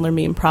Adam Sandler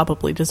meme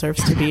probably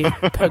deserves to be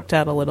poked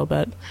at a little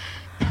bit.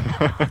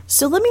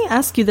 So let me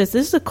ask you this.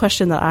 This is a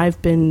question that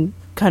I've been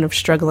kind of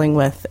struggling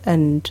with,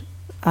 and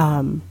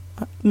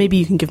maybe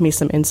you can give me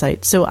some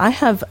insight. So I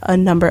have a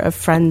number of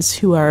friends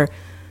who are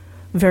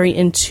very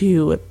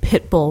into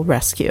pit bull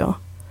rescue.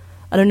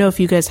 I don't know if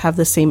you guys have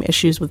the same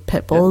issues with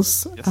pit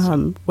bulls,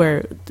 yes.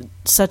 Where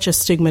such a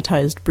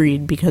stigmatized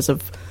breed because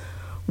of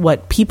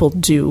what people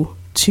do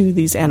to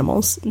these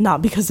animals,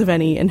 not because of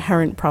any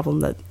inherent problem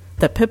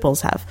that pit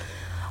bulls have.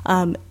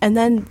 And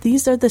then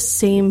these are the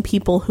same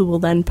people who will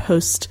then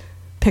post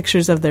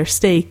pictures of their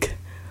steak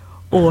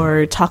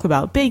or talk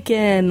about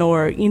bacon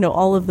or, you know,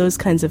 all of those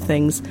kinds of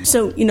things.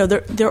 So, you know,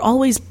 they're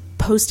always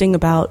posting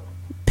about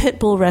pit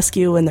bull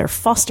rescue and their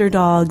foster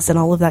dogs and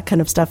all of that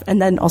kind of stuff,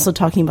 and then also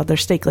talking about their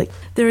steak. Like,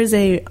 there is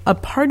a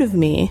part of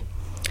me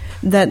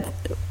that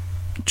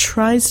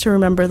tries to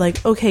remember,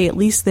 like, okay, at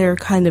least they're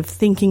kind of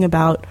thinking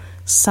about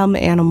some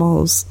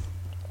animals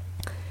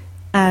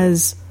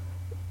as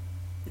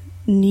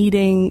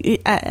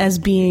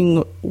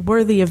being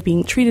worthy of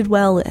being treated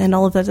well and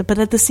all of that, but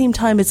at the same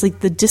time it's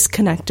like the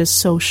disconnect is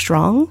so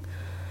strong,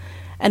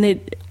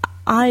 and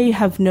I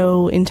have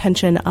no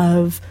intention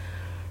of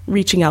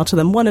reaching out to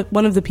them. One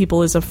of the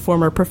people is a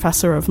former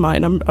professor of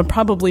mine. I'm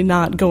probably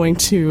not going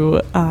to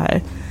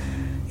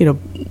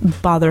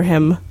bother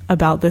him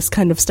about this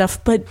kind of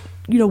stuff, but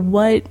you know,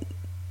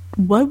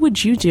 what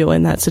would you do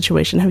in that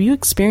situation? Have you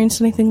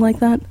experienced anything like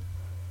that?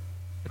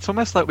 It's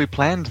almost like we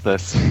planned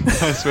this.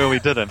 I swear we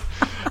didn't.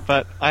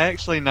 But I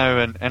actually know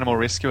an animal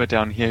rescuer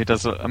down here who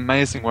does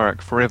amazing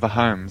work, Forever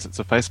Homes. It's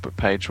a Facebook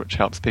page which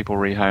helps people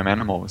rehome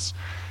animals,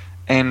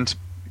 and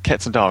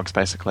cats and dogs,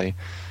 basically.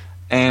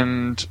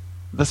 And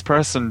this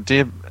person,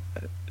 Deb,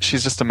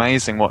 she's just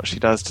amazing what she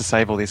does to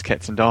save all these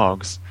cats and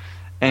dogs.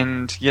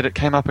 And yet it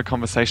came up a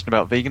conversation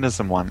about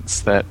veganism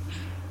once, that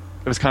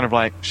it was kind of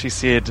like, she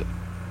said,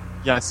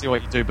 yeah, I see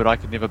what you do, but I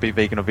could never be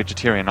vegan or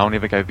vegetarian. I'll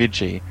never go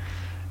veggie.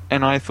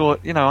 And I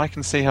thought, you know, I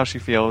can see how she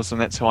feels, and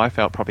that's how I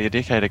felt probably a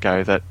decade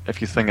ago, that if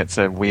you think it's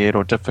a weird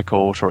or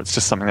difficult, or it's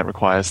just something that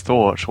requires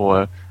thought,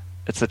 or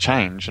it's a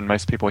change, and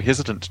most people are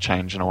hesitant to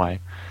change in a way.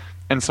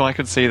 And so I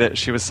could see that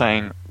she was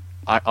saying,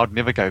 I'd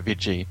never go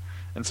veggie.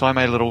 And so I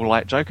made a little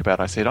light joke about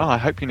it. I said, I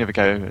hope you never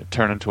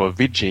turn into a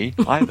veggie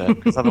either,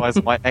 because otherwise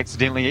I might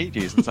accidentally eat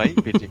you since I eat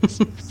veggies.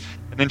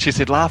 And then she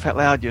said, laugh out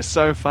loud, you're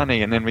so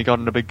funny. And then we got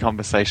in a big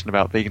conversation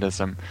about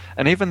veganism.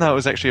 And even though it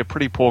was actually a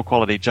pretty poor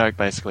quality joke,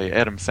 basically,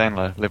 Adam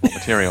Sandler level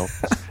material,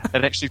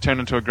 it actually turned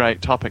into a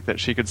great topic that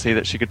she could see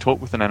that she could talk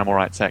with an animal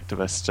rights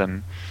activist.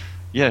 And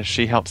yeah,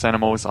 she helps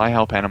animals, I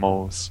help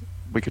animals.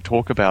 We could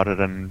talk about it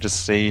and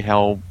just see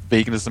how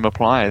veganism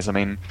applies. I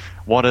mean,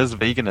 what is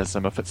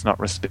veganism if it's not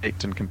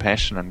respect and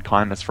compassion and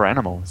kindness for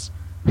animals?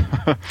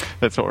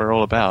 That's what we're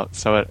all about.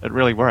 So it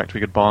really worked. We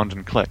could bond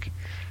and click.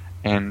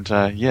 And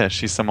yeah,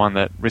 she's someone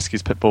that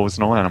rescues pit bulls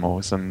and all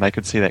animals, and they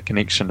could see that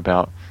connection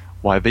about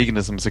why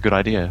veganism is a good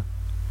idea.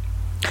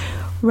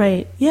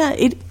 Right. Yeah,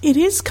 it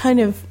is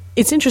kind of,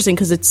 it's interesting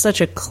because it's such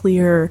a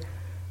clear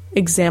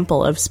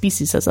example of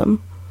speciesism.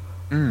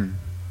 Mm.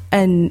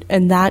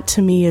 And that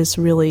to me is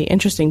really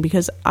interesting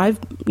because I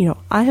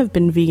have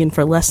been vegan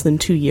for less than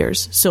 2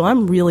 years, so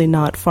I'm really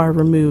not far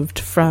removed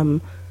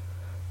from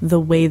the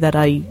way that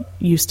I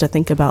used to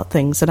think about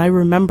things. And I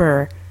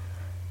remember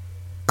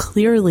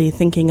clearly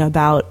thinking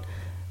about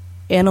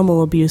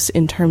animal abuse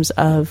in terms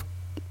of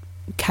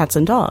cats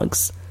and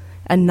dogs,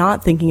 and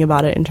not thinking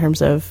about it in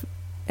terms of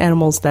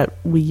animals that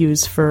we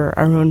use for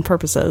our own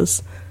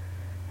purposes.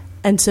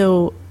 And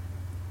so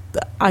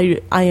I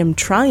am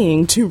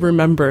trying to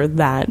remember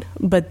that,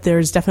 but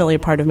there's definitely a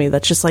part of me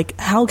that's just like,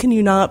 how can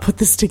you not put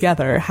this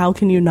together? How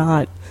can you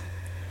not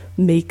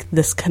make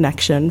this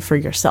connection for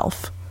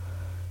yourself?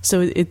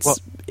 So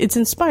it's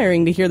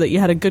inspiring to hear that you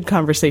had a good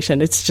conversation.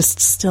 It's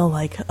just still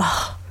like,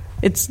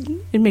 it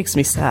makes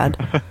me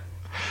sad.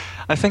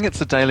 I think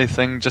it's a daily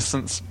thing, just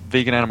since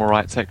vegan animal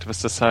rights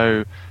activists are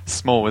so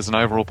small as an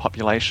overall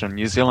population.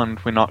 New Zealand,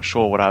 we're not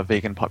sure what our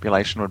vegan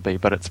population would be,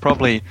 but it's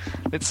probably,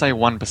 let's say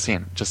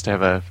 1%, just to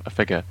have a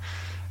figure.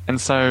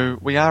 And so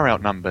we are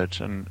outnumbered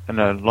in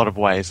a lot of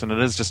ways, and it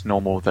is just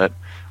normal that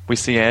we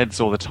see ads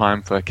all the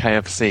time for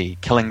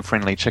KFC, killing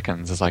friendly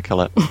chickens, as I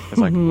call it.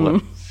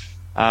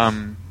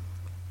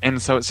 And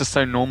so it's just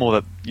so normal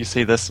that you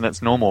see this, and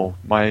it's normal.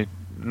 My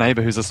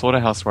neighbour who's a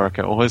slaughterhouse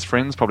worker, all his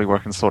friends probably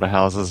work in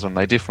slaughterhouses, and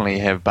they definitely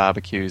have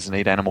barbecues and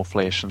eat animal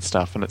flesh and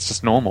stuff, and it's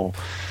just normal.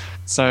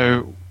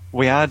 So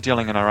we are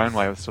dealing in our own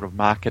way with sort of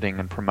marketing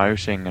and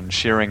promoting and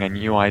sharing a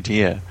new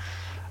idea.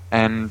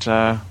 And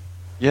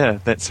yeah,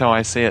 that's how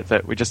I see it,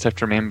 that we just have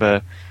to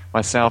remember,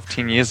 myself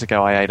 10 years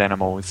ago I ate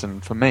animals,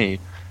 and for me,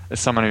 as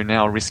someone who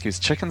now rescues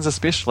chickens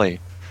especially,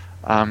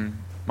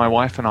 my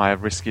wife and I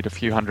have rescued a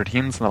few hundred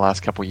hens in the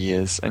last couple of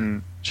years,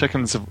 and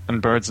chickens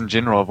and birds in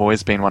general have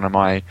always been one of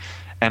my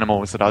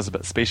animals that I was a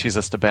bit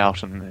speciesist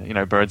about,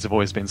 and birds have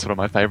always been sort of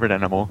my favourite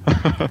animal.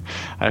 I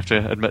have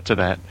to admit to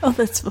that. Oh,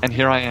 that's fun. And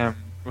here I am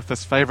with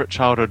this favourite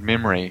childhood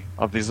memory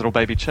of these little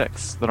baby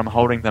chicks, that I'm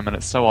holding them, and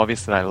it's so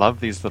obvious that I love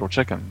these little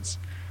chickens,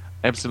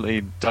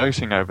 absolutely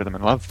doting over them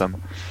and love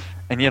them.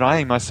 And yet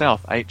I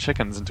myself ate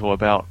chickens until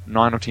about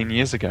 9 or 10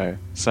 years ago.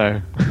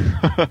 So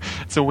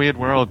it's a weird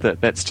world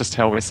that's just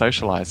how we're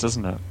socialised,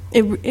 isn't it?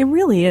 It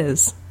really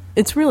is.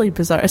 It's really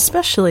bizarre.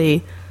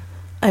 Especially,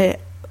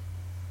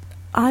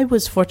 I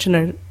was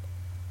fortunate.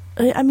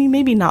 I mean,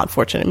 maybe not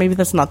fortunate. Maybe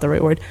that's not the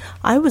right word.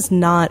 I was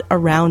not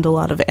around a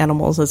lot of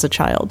animals as a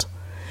child.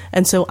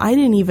 And so I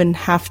didn't even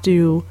have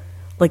to,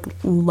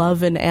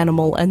 love an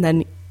animal and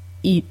then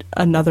eat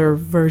another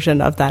version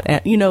of that.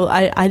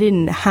 I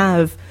didn't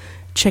have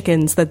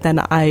chickens that then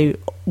I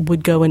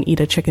would go and eat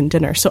a chicken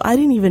dinner. So I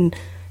didn't even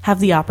have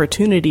the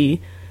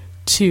opportunity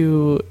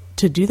to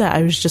do that.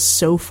 I was just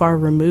so far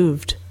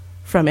removed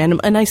from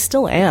animal, and I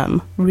still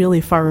am really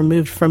far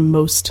removed from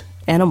most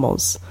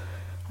animals.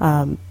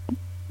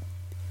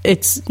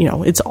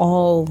 It's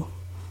all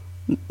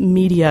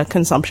media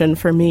consumption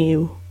for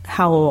me,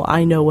 how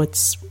I know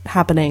what's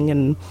happening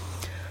and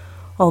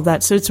all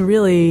that. So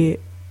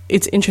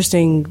it's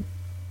interesting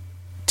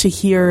to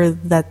hear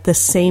that the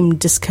same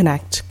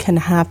disconnect can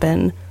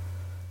happen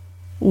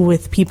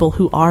with people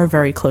who are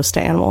very close to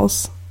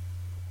animals.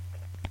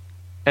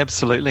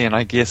 Absolutely, and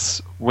I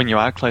guess when you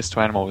are close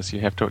to animals, you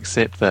have to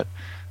accept that,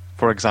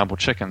 for example,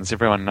 chickens,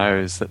 everyone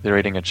knows that they're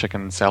eating a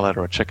chicken salad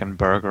or a chicken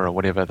burger or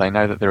whatever. They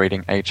know that they're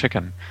eating a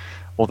chicken,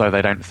 although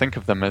they don't think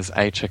of them as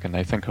a chicken.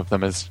 They think of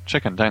them as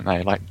chicken, don't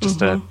they? Like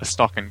just a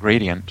stock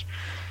ingredient.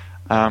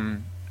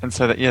 And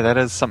so that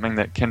is something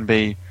that can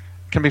be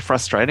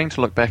frustrating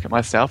to look back at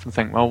myself and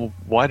think, well,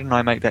 why didn't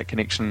I make that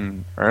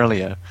connection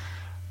earlier?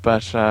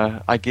 But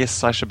I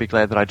guess I should be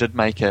glad that I did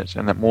make it,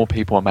 and that more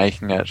people are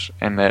making it,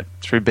 and that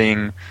through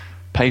being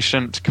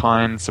patient,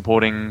 kind,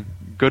 supporting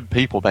good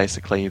people,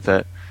 basically,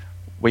 that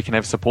we can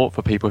have support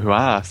for people who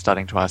are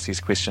starting to ask these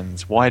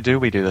questions. Why do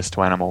we do this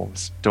to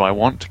animals? Do I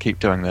want to keep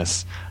doing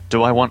this?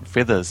 Do I want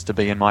feathers to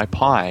be in my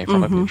pie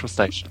from a petrol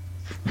station?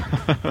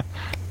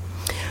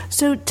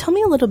 So tell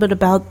me a little bit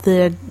about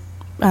the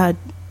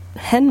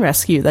hen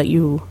rescue that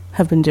you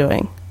have been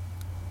doing.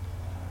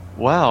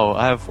 Wow,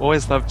 I've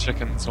always loved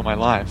chickens all my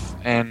life,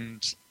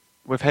 and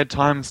we've had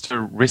times to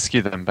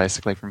rescue them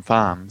basically from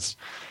farms.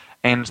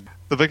 And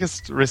the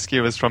biggest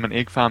rescue was from an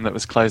egg farm that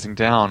was closing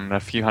down a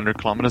few hundred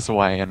kilometres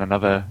away in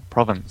another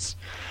province.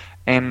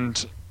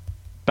 And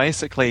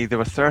basically there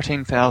were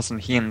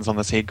 13,000 hens on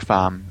this egg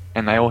farm,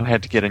 and they all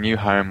had to get a new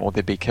home or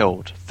they'd be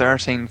killed.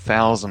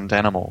 13,000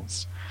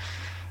 animals.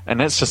 And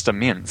that's just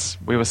immense.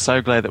 We were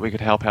so glad that we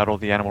could help out all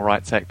the animal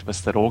rights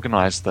activists that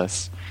organised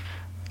this.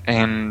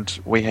 And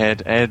we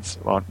had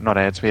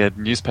we had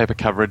newspaper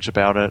coverage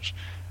about it.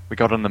 We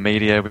got on the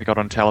media, we got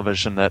on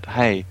television that,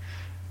 hey,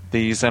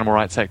 these animal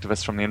rights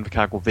activists from the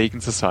Invercargill Vegan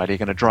Society are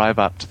going to drive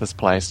up to this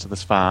place, to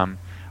this farm.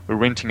 We're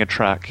renting a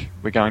truck.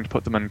 We're going to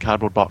put them in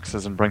cardboard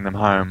boxes and bring them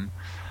home.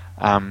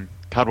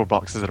 Cardboard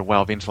boxes that are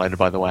well ventilated,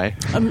 by the way.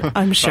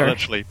 I'm sure.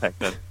 Literally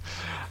packed in.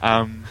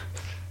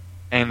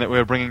 And that we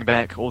were bringing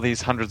back all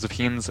these hundreds of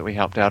hens that we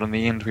helped out. In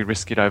the end, we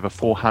rescued over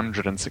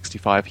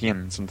 465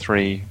 hens in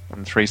three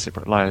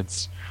separate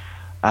loads.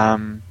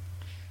 And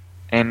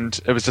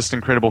it was just an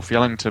incredible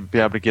feeling to be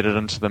able to get it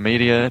into the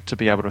media, to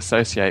be able to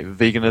associate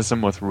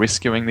veganism with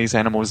rescuing these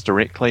animals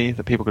directly,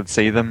 that people could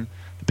see them,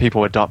 the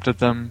people adopted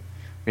them.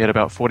 We had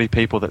about 40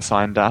 people that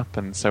signed up,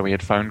 and so we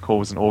had phone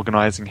calls and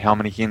organising how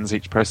many hens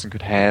each person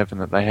could have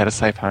and that they had a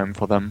safe home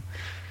for them.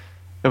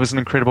 It was an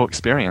incredible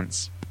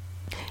experience.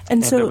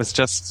 And so it was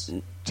just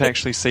to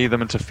actually see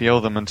them and to feel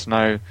them and to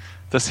know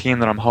this hen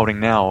that I'm holding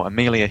now,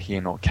 Amelia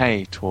hen or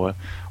Kate, or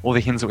all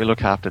the hens that we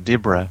look after,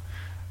 Deborah,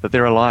 that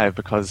they're alive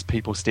because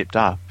people stepped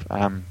up.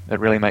 It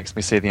really makes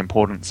me see the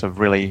importance of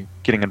really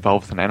getting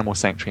involved with an animal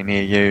sanctuary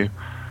near you,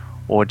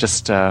 or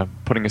just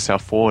putting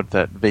yourself forward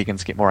that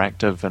vegans get more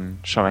active and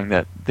showing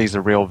that these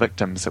are real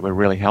victims that we're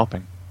really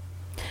helping.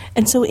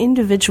 And so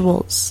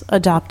individuals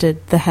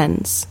adopted the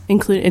hens,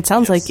 it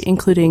sounds like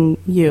including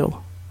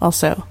you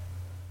also.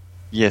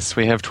 Yes,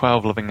 we have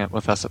 12 living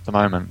with us at the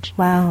moment.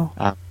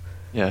 Wow.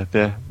 Yeah,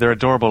 they're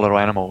adorable little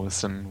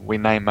animals, and we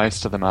name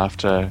most of them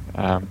after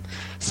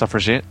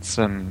suffragettes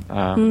and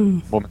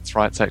women's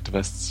rights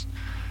activists.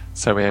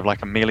 So we have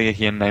like Amelia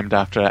hen named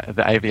after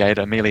the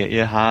aviator Amelia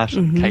Earhart,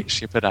 and Kate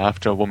Shepherd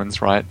after a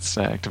women's rights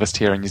activist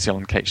here in New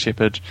Zealand, Kate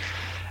Shepherd.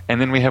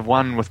 And then we have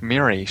one with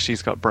Mary.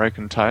 She's got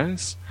broken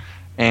toes,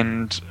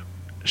 and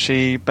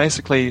she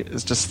basically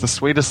is just the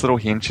sweetest little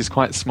hen. She's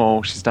quite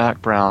small, she's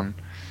dark brown,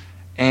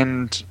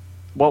 and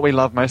what we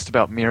love most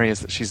about Mary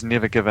is that she's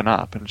never given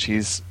up, and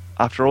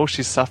after all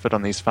she's suffered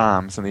on these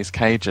farms and these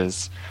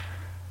cages,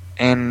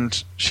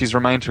 and she's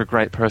remained her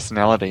great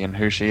personality and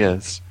who she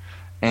is.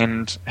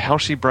 And how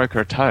she broke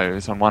her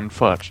toes on one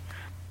foot,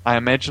 I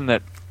imagine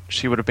that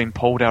she would have been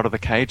pulled out of the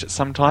cage at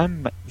some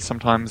time.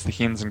 Sometimes the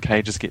hens in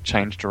cages get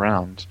changed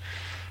around.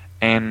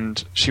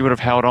 And she would have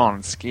held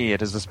on,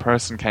 scared, as this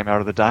person came out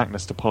of the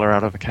darkness to pull her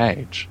out of the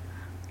cage.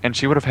 And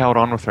she would have held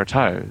on with her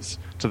toes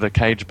to the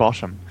cage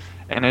bottom.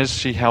 And as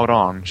she held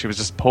on, she was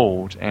just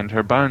pulled, and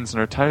her bones and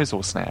her toes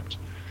all snapped.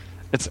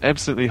 It's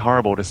absolutely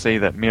horrible to see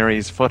that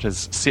Mary's foot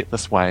is set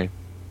this way,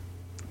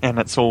 and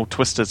it's all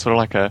twisted, sort of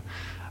like a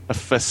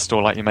fist,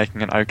 or like you're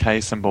making an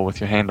OK symbol with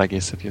your hand, I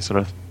guess, if you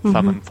sort of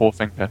thumb and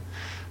forefinger.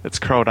 It's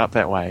curled up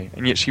that way.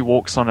 And yet she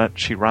walks on it,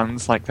 she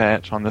runs like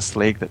that, on this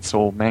leg that's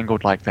all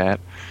mangled like that.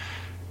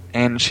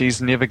 And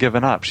she's never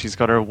given up. She's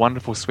got a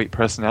wonderful, sweet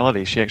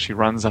personality. She actually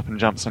runs up and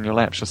jumps on your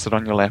lap. She'll sit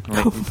on your lap and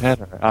let you pet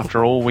her,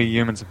 after all we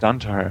humans have done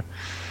to her.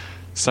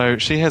 So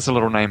she has a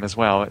little name as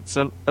well. It's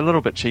a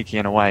little bit cheeky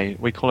in a way.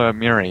 We call her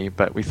Mary,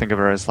 but we think of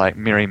her as like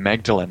Mary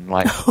Magdalene,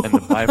 like in the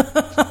Bible.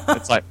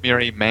 It's like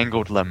Mary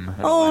Mangled Limb.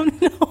 Oh,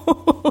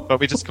 no. But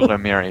we just call her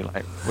Mary.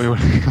 Like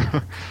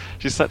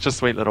she's such a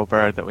sweet little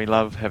bird that we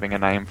love having a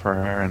name for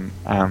her,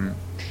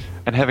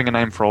 and having a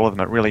name for all of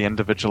them. It really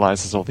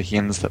individualizes all the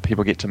hens that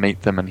people get to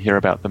meet them and hear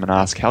about them and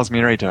ask, how's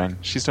Mary doing?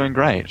 She's doing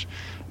great.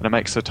 And it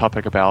makes a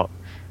topic about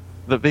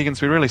that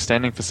vegans, we're really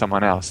standing for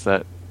someone else,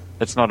 that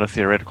it's not a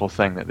theoretical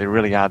thing, that there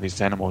really are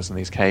these animals in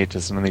these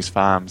cages and in these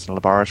farms and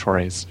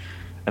laboratories,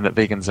 and that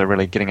vegans are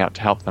really getting out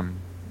to help them.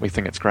 We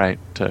think it's great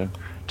to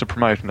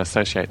promote and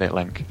associate that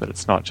link, that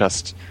it's not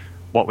just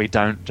what we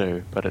don't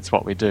do, but it's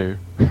what we do.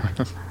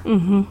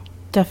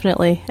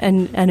 Definitely.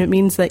 And it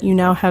means that you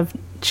now have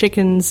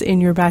chickens in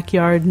your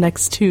backyard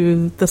next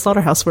to the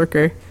slaughterhouse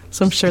worker.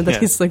 So I'm sure that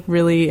he's like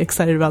really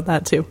excited about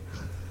that too.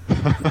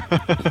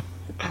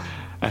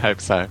 I hope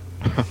so.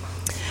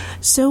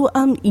 So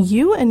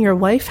you and your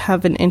wife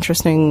have an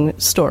interesting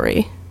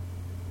story.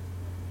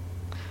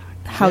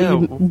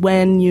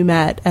 When you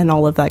met and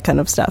all of that kind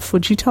of stuff.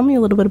 Would you tell me a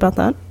little bit about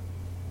that?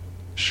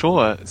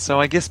 Sure. So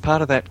I guess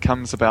part of that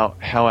comes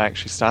about how I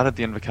actually started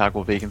the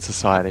Invercargill Vegan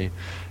Society.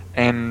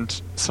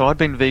 And so I'd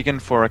been vegan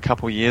for a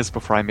couple of years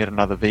before I met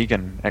another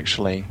vegan,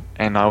 actually.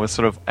 And I was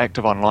sort of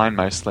active online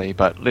mostly,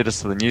 but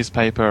letters to the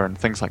newspaper and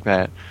things like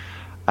that.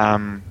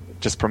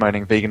 Just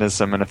promoting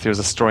veganism, and if there was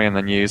a story in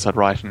the news, I'd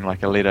write in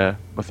like a letter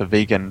with a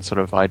vegan sort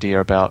of idea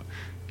about,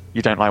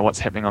 you don't like what's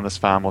happening on this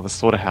farm or the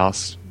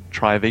slaughterhouse,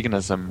 try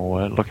veganism,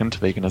 or look into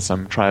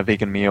veganism, try a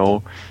vegan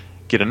meal,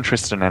 get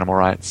interested in animal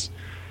rights.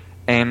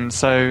 And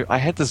so I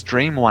had this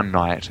dream one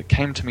night. It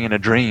came to me in a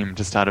dream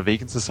to start a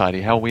vegan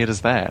society. How weird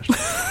is that?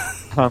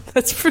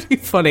 That's pretty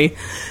funny.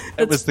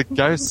 It was the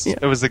ghost. Yeah.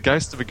 It was the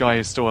ghost of a guy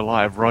who's still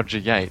alive, Roger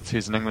Yates,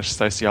 who's an English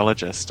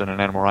sociologist and an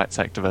animal rights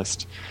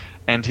activist.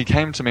 And he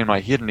came to me in my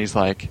head and he's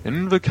like,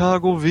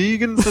 Invercargill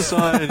Vegan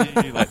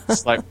Society, like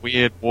this like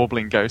weird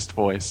warbling ghost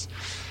voice.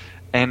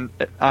 And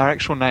our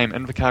actual name,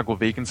 Invercargill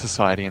Vegan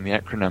Society, and the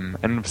acronym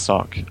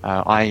INVSOC,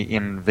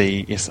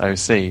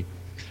 INVSOC,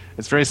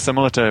 it's very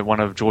similar to one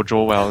of George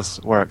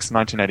Orwell's works,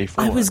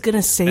 1984. I was going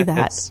to say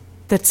that.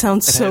 That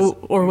sounds so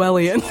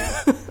Orwellian.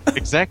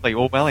 Exactly,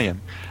 Orwellian.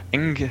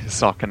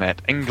 INGSOC in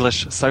that,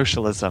 English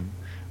Socialism.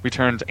 We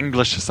turned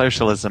English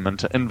socialism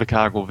into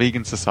Invercargill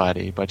Vegan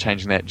Society by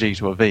changing that G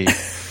to a V.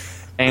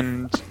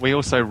 And we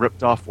also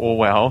ripped off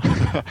Orwell,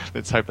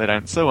 let's hope they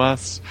don't sue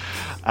us,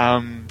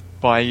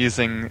 by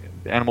using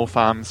Animal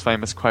Farm's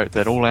famous quote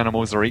that all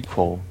animals are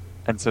equal.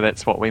 And so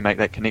that's what we make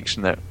that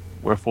connection, that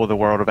we're for the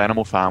world of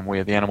Animal Farm,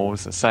 where the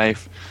animals are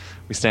safe,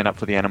 we stand up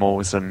for the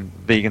animals, and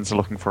vegans are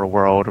looking for a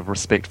world of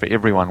respect for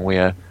everyone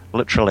where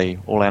literally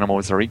all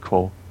animals are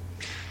equal.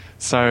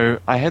 So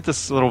I had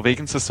this little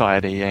vegan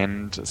society,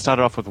 and it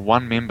started off with a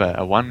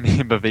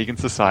one-member vegan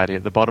society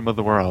at the bottom of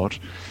the world.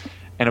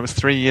 And it was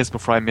 3 years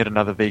before I met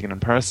another vegan in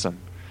person.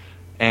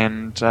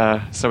 And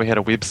so we had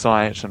a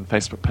website and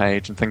Facebook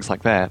page and things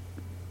like that.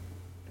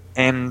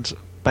 And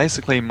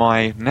basically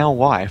my now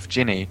wife,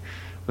 Jenny,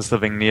 was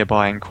living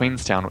nearby in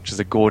Queenstown, which is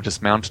a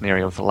gorgeous mountain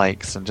area with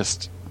lakes and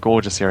just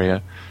gorgeous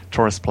area,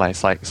 tourist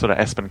place, like sort of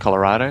Aspen,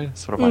 Colorado,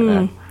 sort of like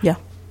that. Yeah.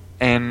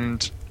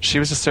 And she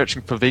was just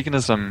searching for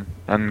veganism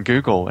on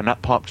Google, and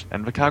up popped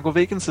Invercargill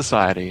Vegan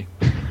Society.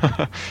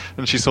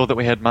 And she saw that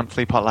we had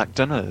monthly potluck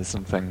dinners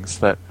and things,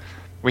 that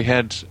we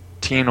had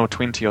 10 or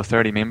 20 or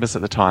 30 members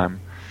at the time.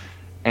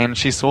 And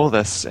she saw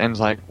this and was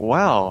like,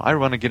 wow, I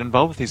want to get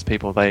involved with these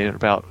people. They're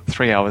about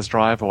 3 hours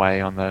drive away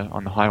on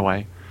the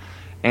highway.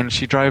 And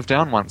she drove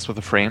down once with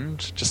a friend,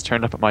 just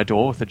turned up at my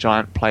door with a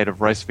giant plate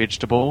of roast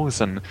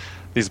vegetables and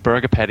these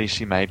burger patties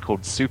she made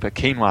called super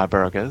quinoa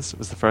burgers. It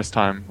was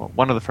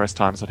one of the first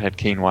times I'd had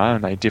quinoa,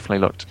 and they definitely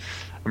looked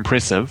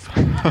impressive.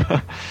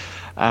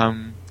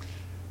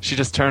 She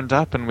just turned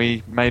up and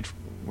we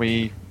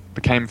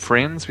became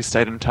friends. We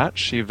stayed in touch.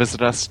 She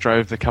visited us,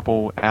 drove the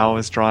couple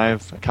hours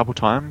drive a couple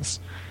times.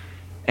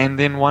 And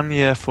then one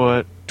year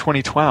for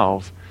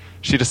 2012,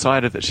 she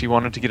decided that she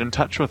wanted to get in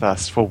touch with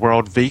us for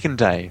World Vegan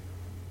Day.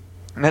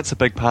 And that's a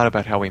big part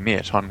about how we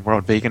met on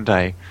World Vegan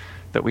Day,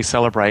 that we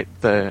celebrate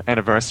the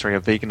anniversary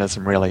of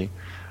veganism, really,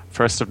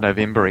 1st of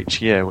November each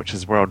year, which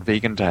is World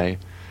Vegan Day.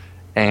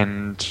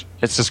 And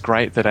it's just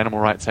great that animal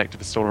rights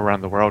activists all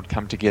around the world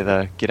come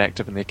together, get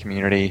active in their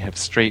community, have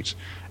street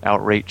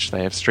outreach,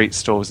 they have street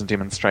stalls and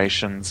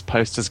demonstrations,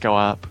 posters go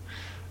up,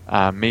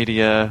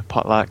 media,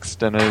 potlucks,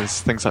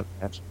 dinners, things like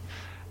that.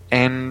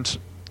 And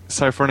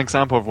so for an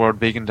example of World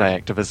Vegan Day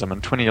activism,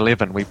 in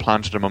 2011 we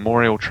planted a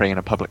memorial tree in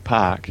a public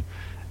park,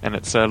 and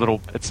it's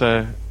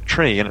a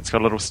tree and it's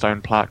got a little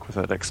stone plaque with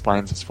it that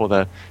explains it's for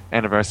the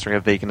anniversary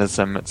of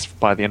veganism. It's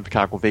by the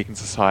Invercargill Vegan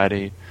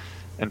Society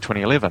in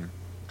 2011.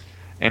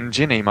 And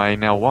Jenny, my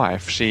now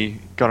wife, she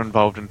got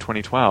involved in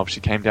 2012. She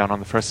came down on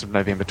the 1st of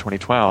November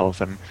 2012,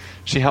 and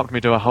she helped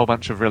me do a whole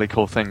bunch of really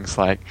cool things,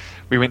 like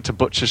we went to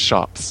butcher's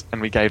shops and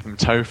we gave them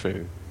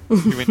tofu.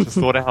 We went to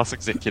slaughterhouse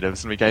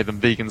executives and we gave them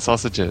vegan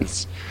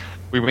sausages.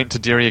 We went to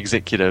dairy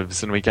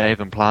executives and we gave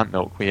them plant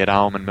milk. We had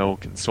almond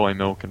milk and soy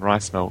milk and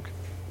rice milk.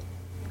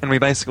 And we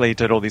basically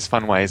did all these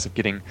fun ways of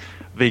getting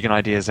vegan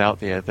ideas out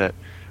there that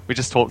we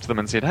just talked to them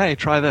and said, hey,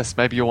 try this.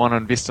 Maybe you want to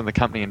invest in the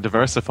company and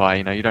diversify.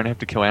 You know, you don't have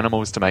to kill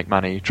animals to make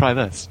money. Try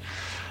this.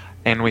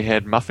 And we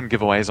had muffin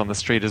giveaways on the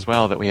street as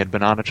well, that we had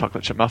banana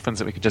chocolate chip muffins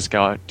that we could just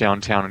go out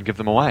downtown and give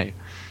them away.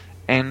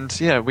 And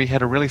yeah, we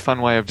had a really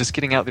fun way of just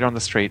getting out there on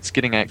the streets,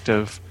 getting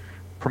active,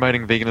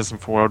 promoting veganism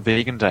for World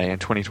Vegan Day in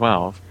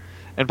 2012.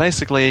 And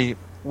basically,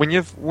 when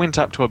you've went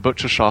up to a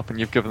butcher shop and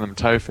you've given them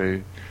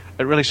tofu,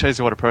 it really shows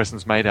you what a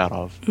person's made out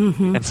of.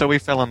 Mm-hmm. And so we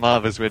fell in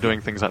love as we were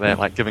doing things like that,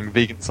 like giving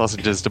vegan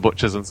sausages to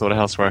butchers and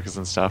slaughterhouse workers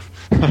and stuff.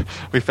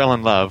 We fell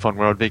in love on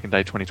World Vegan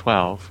Day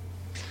 2012.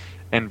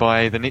 And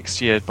by the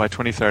next year, by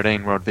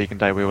 2013, World Vegan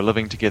Day, we were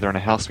living together in a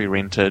house we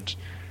rented.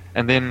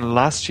 And then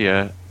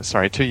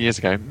 2 years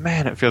ago,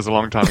 man, it feels a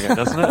long time ago,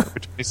 doesn't it?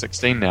 We're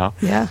 2016 now.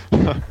 Yeah.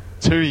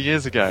 2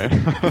 years ago,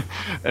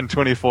 in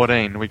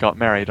 2014, we got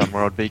married on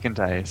World Vegan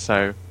Day.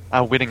 So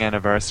our wedding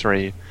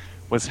anniversary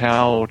was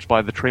held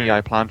by the tree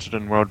I planted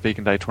in World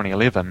Vegan Day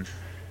 2011.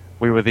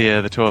 We were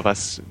there, the two of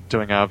us,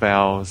 doing our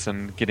vows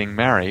and getting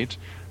married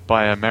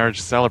by a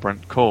marriage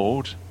celebrant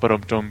called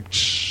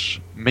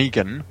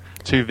Megan.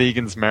 Two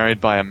vegans married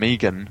by a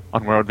Megan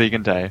on World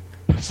Vegan Day.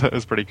 So it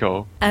was pretty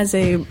cool. As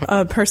a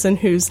person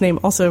whose name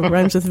also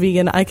rhymes with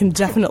vegan, I can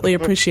definitely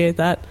appreciate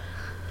that.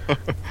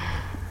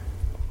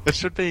 It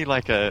should be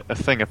like a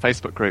thing, a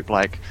Facebook group,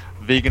 like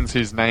vegans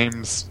whose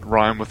names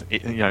rhyme with,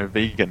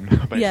 vegan.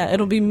 Basically. Yeah,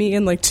 it'll be me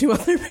and like two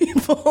other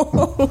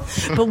people.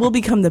 But we'll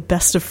become the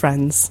best of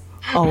friends,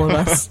 all of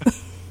us.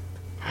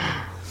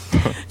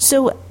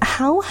 So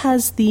how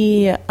has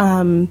the,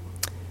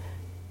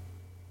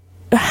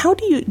 how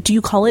do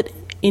you call it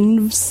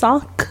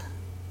INVSOC?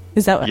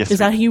 Is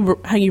that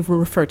how you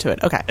refer to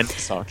it? Okay.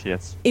 INVSOC,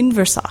 yes.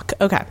 INVSOC,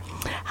 okay.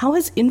 How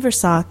has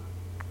INVSOC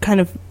kind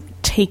of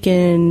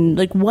taken,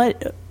 like,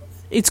 what...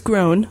 It's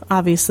grown,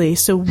 obviously.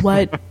 So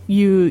what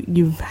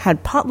you've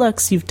had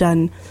potlucks, you've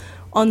done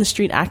on the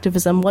street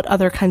activism. What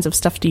other kinds of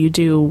stuff do you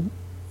do?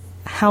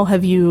 How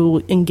have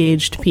you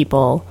engaged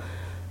people?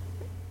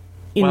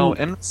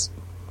 INVSOC's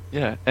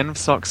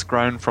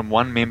grown from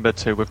one member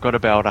to, we've got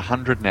about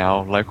 100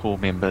 now, local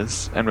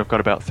members, and we've got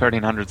about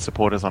 1,300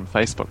 supporters on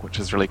Facebook, which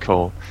is really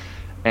cool.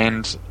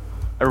 And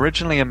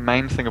originally a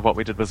main thing of what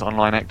we did was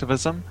online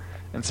activism.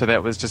 And so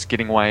that was just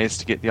getting ways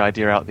to get the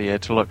idea out there,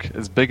 to look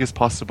as big as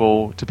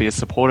possible, to be as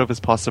supportive as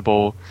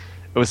possible.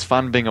 It was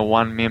fun being a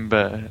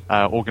one-member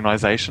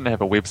organisation, to have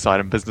a website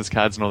and business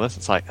cards and all this.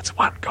 It's like, it's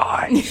one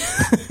guy.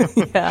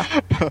 Yeah.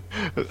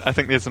 I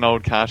think there's an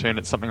old cartoon.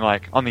 It's something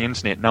like, on the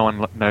internet, no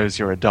one knows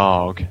you're a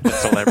dog.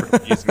 It's a Labrador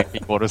using a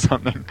keyboard or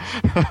something.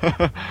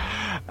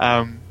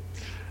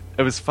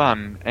 It was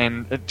fun,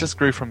 and it just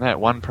grew from that.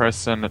 One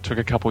person, it took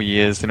a couple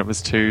years, then it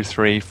was 2,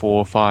 3,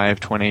 4, 5,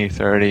 20,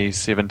 30,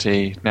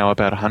 70, now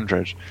about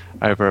 100.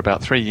 Over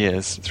about 4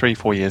 years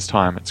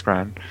time, it's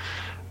grown.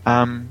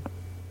 And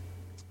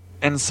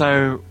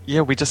so,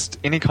 yeah, we just,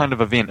 any kind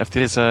of event, if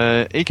there's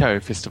a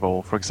eco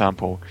festival, for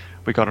example,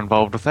 we got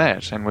involved with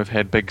that, and we've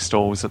had big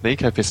stalls at the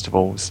eco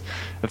festivals.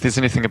 If there's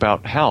anything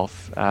about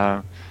health,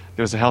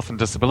 there was a health and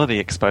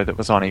disability expo that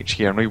was on each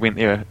year, and we went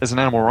there as an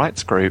animal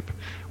rights group.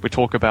 We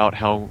talk about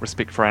how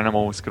respect for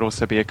animals could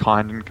also be a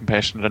kind and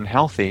compassionate and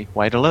healthy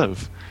way to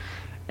live.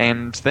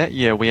 And that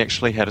year we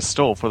actually had a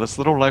stall for this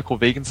little local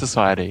vegan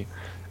society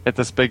at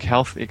this big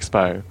health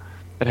expo.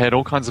 It had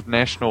all kinds of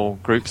national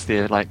groups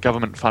there, like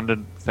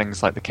government-funded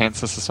things like the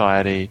Cancer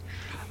Society,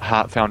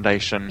 Heart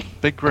Foundation,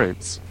 big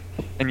groups.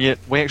 And yet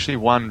we actually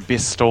won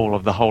best stall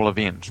of the whole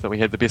event, that we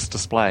had the best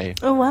display.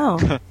 Oh, wow.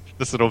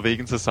 This little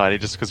vegan society,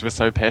 just because we're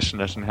so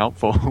passionate and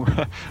helpful.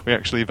 We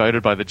actually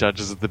voted by the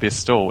judges as the best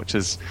stall, which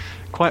is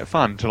quite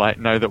fun to like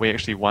know that we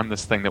actually won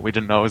this thing that we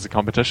didn't know was a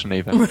competition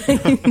even.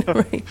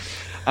 Right.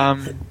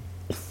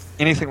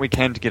 Anything we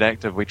can to get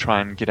active, we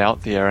try and get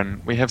out there,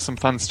 and we have some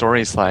fun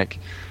stories. Like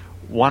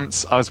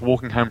once I was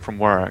walking home from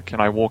work,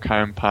 and I walk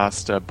home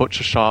past a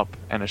butcher shop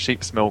and a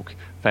sheep's milk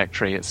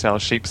factory. It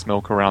sells sheep's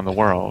milk around the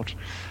world,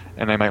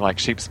 and they make like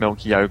sheep's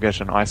milk yogurt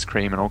and ice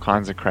cream and all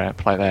kinds of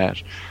crap like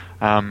that.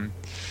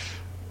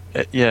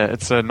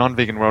 It's a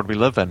non-vegan world we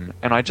live in,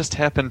 and I just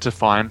happened to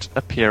find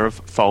a pair of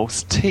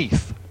false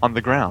teeth on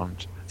the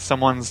ground.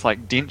 Someone's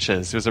like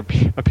dentures. There was a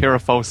pair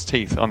of false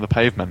teeth on the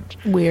pavement.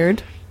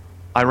 Weird.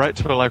 I wrote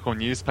to a local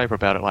newspaper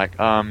about it, like,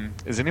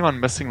 is anyone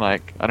missing,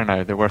 like, I don't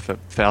know, they're worth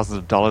thousands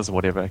of dollars or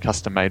whatever,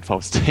 custom-made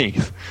false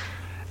teeth?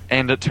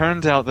 And it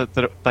turned out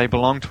that they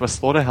belonged to a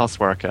slaughterhouse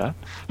worker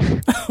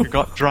who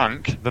got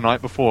drunk the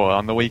night before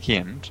on the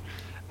weekend.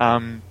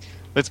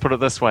 Let's put it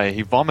this way.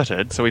 He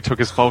vomited, so he took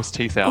his false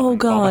teeth out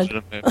and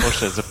vomited in the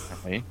bushes,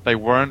 apparently.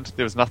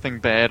 There was nothing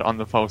bad on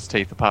the false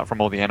teeth apart from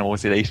all the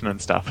animals he'd eaten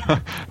and stuff,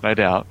 no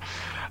doubt.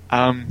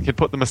 He'd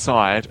put them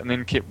aside and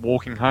then kept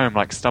walking home,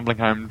 like stumbling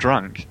home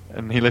drunk,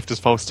 and he left his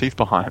false teeth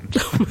behind.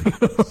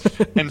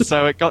 And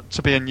so it got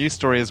to be a news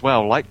story as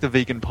well. Like the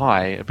vegan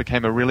pie, it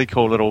became a really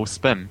cool little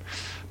spin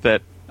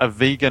that a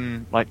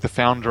vegan, like the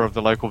founder of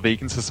the local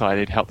vegan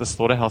society, had helped the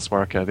slaughterhouse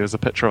worker. There was a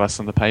picture of us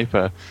in the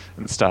paper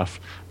and stuff,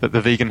 that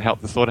the vegan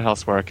helped the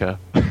slaughterhouse worker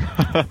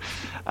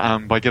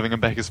by giving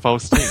him back his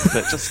false teeth.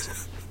 That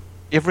just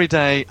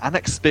everyday,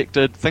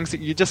 unexpected things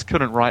that you just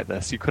couldn't write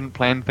this. You couldn't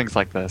plan things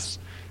like this.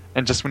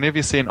 And just whenever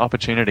you see an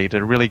opportunity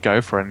to really go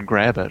for it and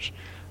grab it,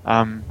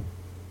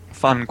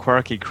 fun,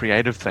 quirky,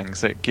 creative things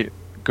that get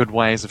good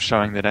ways of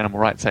showing that animal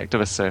rights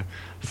activists are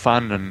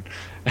fun and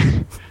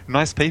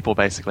nice people,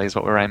 basically, is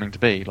what we're aiming to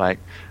be. Like,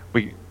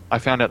 I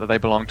found out that they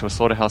belonged to a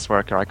slaughterhouse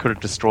worker. I could have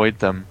destroyed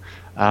them.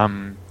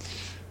 There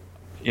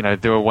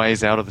were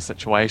ways out of the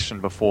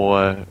situation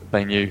before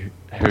they knew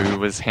who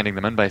was handing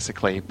them in,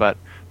 basically. But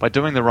by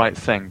doing the right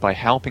thing, by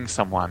helping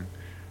someone,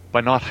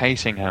 by not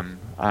hating him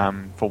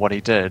for what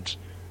he did,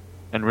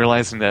 and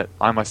realizing that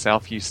I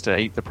myself used to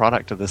eat the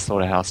product of this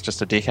slaughterhouse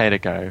just a decade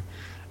ago,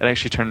 it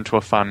actually turned into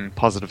a fun,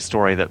 positive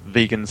story that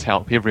vegans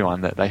help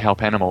everyone, that they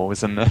help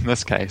animals. In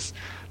this case,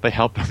 they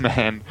helped a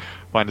man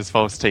find his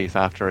false teeth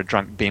after a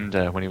drunk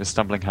bender when he was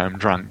stumbling home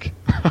drunk.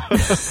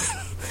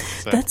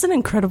 That's an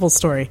incredible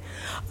story,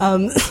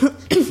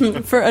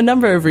 for a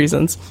number of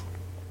reasons.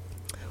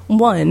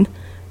 One,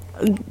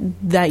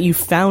 that you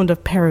found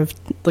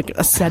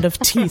a set of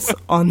teeth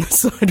on the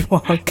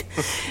sidewalk,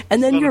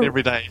 and then it's not an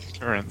everyday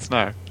occurrence.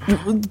 No,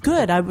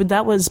 good.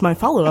 That was my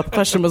follow-up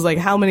question. Was like,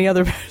 how many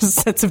other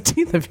sets of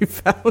teeth have you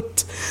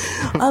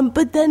found?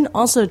 But then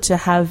also to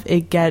have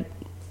it get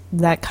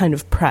that kind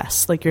of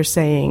press, like you're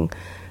saying,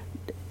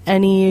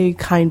 any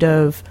kind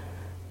of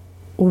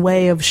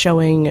way of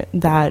showing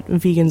that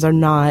vegans are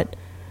not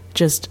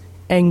just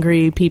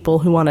angry people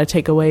who want to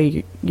take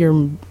away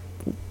your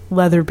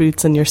leather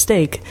boots and your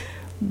steak,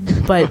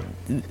 but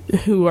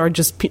who are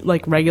just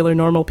like regular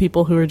normal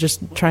people who are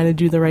just trying to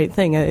do the right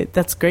thing.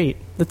 That's great.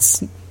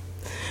 That's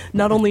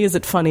not only is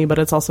it funny, but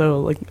it's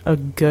also like a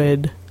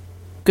good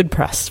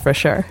press for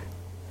sure.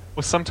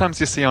 Well, sometimes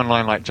you see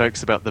online like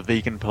jokes about the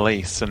vegan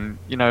police, and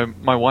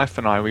my wife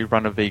and I, we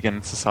run a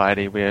vegan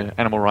society. We're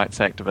animal rights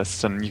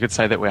activists, and you could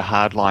say that we're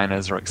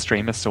hardliners or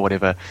extremists or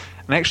whatever.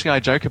 And actually, I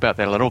joke about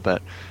that a little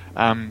bit.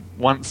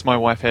 Once my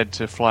wife had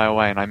to fly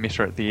away, and I met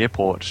her at the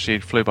airport. She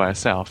flew by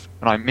herself,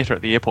 and I met her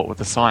at the airport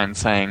with a sign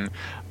saying,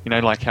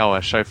 like how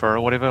a chauffeur or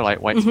whatever,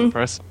 like waits for the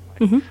person.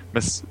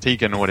 Miss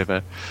Tegan or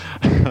whatever.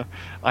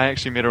 I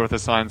actually met her with a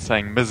sign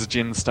saying Ms.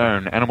 Jen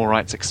Stone, animal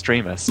rights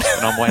extremist,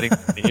 and I'm waiting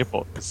at the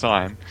airport for the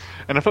sign.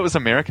 And if it was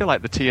America,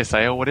 like the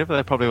TSA or whatever,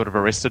 they probably would have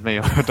arrested me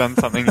or done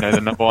something, the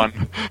number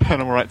one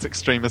animal rights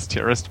extremist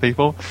terrorist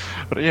people.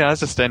 But yeah, I was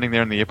just standing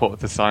there in the airport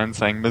with a sign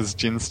saying Ms.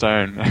 Jen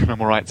Stone,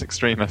 animal rights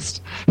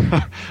extremist.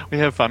 We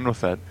have fun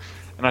with it.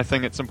 And I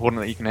think it's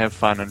important that you can have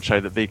fun and show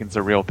that vegans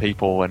are real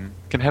people and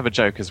can have a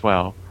joke as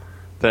well.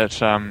 That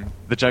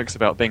the jokes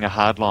about being a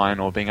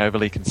hardline or being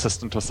overly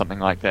consistent or something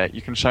like that,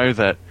 you can show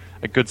that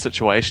a good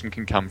situation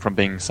can come from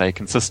being, say,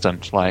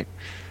 consistent. Like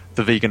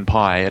the vegan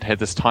pie, it had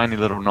this tiny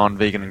little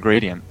non-vegan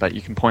ingredient, but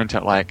you can point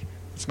out, like,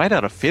 it's made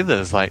out of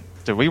feathers. Like,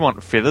 do we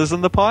want feathers in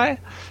the pie?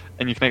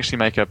 And you can actually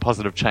make a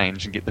positive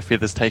change and get the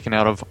feathers taken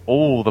out of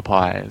all the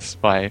pies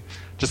by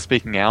just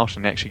speaking out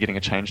and actually getting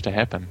a change to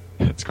happen.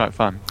 It's quite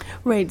fun.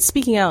 Right,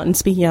 speaking out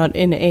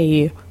in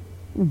a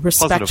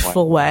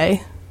respectful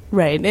way.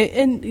 Right,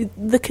 and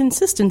the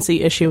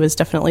consistency issue is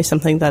definitely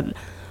something that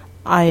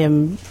I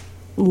am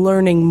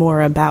learning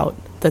more about,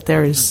 that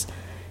there's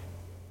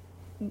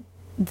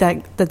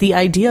that the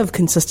idea of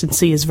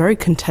consistency is very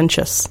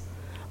contentious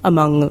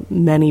among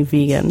many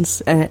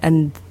vegans,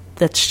 and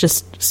that's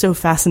just so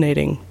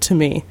fascinating to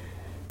me,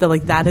 that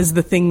like that is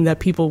the thing that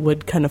people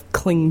would kind of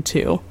cling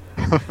to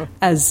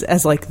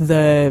as like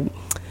the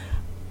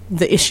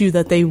issue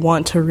that they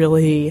want to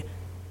really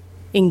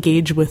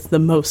engage with the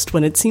most,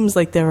 when it seems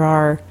like there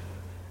are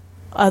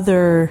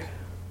other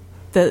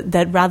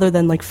that rather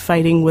than like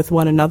fighting with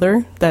one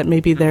another, that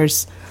maybe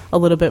there's a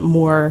little bit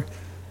more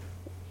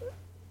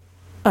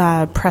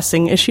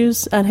pressing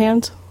issues at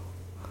hand.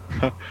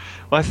 Well,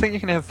 I think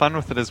you can have fun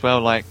with it as well.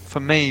 Like for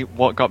me,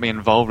 what got me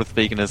involved with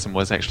veganism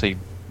was actually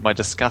my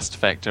disgust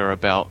factor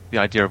about the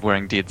idea of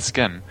wearing dead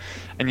skin.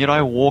 And yet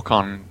I walk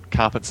on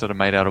carpets that are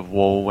made out of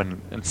wool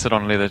and sit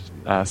on leather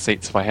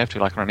seats if I have to,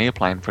 like on an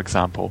airplane, for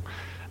example.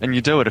 And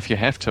you do it if you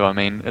have to. I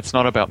mean, it's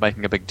not about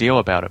making a big deal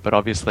about it, but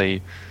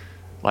obviously,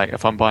 like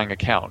if I'm buying a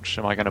couch,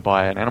 am I going to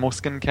buy an animal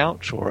skin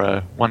couch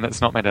or one that's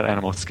not made out of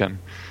animal skin?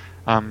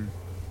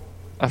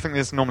 I think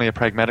there's normally a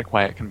pragmatic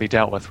way it can be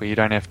dealt with, where you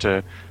don't have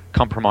to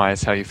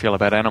compromise how you feel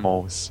about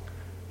animals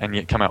and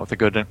yet come out with a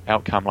good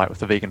outcome, like with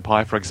the vegan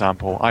pie, for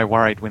example. I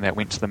worried when that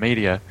went to the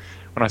media,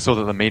 when I saw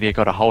that the media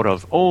got a hold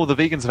of, oh, the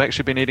vegans have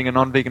actually been eating a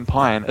non-vegan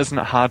pie, and isn't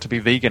it hard to be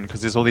vegan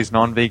because there's all these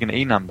non-vegan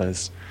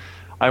e-numbers?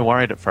 I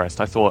worried at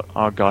first. I thought,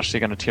 oh gosh, they're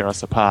going to tear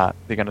us apart.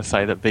 They're going to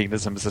say that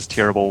veganism is this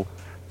terrible,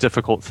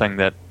 difficult thing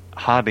that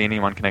hardly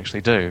anyone can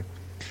actually do.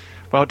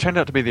 Well, it turned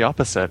out to be the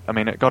opposite. I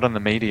mean, it got in the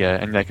media,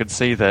 and they could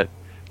see that,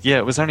 yeah,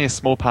 it was only a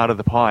small part of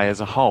the pie as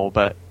a whole,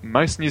 but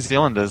most New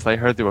Zealanders, they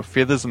heard there were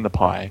feathers in the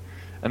pie,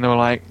 and they were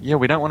like, yeah,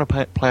 we don't want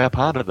to play a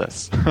part of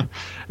this.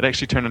 It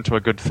actually turned into a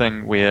good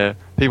thing where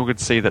people could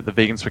see that the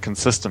vegans were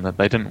consistent, that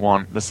they didn't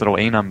want this little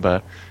E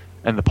number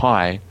in the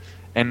pie.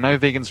 And no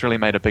vegans really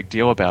made a big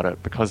deal about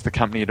it because the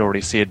company had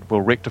already said, we'll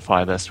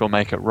rectify this, we'll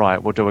make it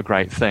right, we'll do a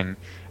great thing.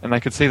 And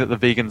they could see that the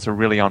vegans are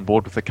really on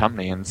board with the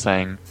company and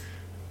saying,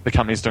 the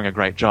company's doing a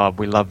great job,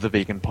 we love the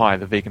vegan pie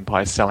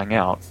is selling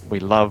out, we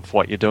love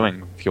what you're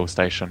doing, Fuel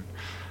Station.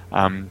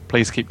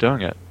 Please keep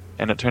doing it.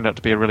 And it turned out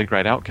to be a really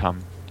great outcome.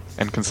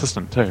 And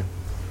consistent too.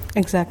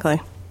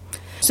 Exactly.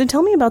 So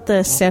tell me about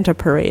the Santa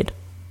Parade.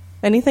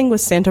 Anything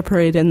with Santa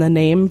Parade in the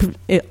name,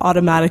 it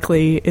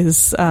automatically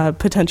is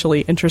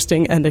potentially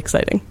interesting and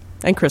exciting.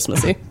 And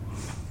Christmassy.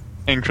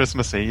 And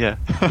Christmassy, yeah.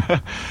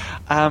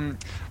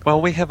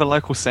 Well, we have a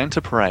local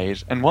Santa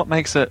Parade, and what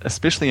makes it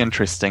especially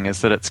interesting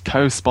is that it's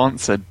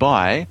co-sponsored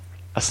by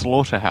a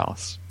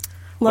slaughterhouse.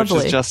 Lovely.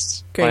 Which is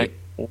just great.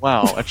 Like,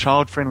 wow, a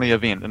child-friendly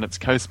event, and it's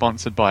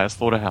co-sponsored by a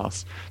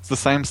slaughterhouse. It's the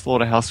same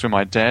slaughterhouse where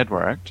my dad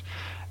worked,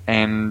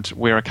 and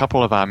where a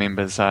couple of our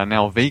members are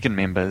now vegan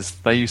members.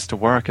 They used to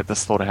work at the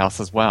slaughterhouse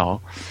as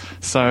well.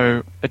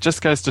 So it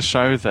just goes to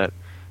show that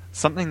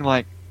something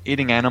like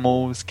eating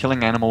animals,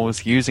 killing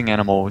animals, using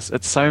animals,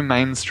 it's so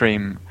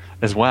mainstream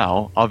as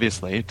well,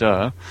 obviously,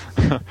 duh,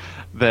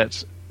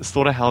 that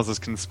slaughterhouses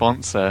can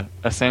sponsor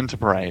a Santa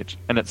Parade,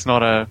 and it's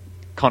not a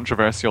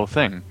controversial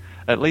thing.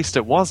 At least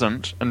it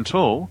wasn't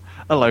until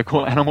a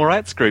local animal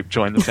rights group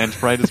joined the Santa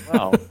Parade as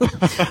well.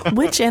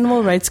 Which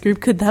animal rights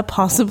group could that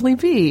possibly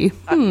be?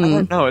 I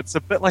don't know. It's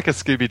a bit like a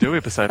Scooby-Doo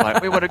episode.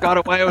 Like, we would have got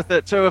away with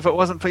it too if it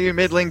wasn't for you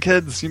meddling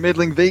kids, you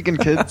meddling vegan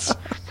kids.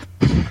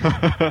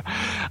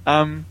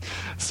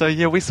 So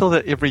yeah, we saw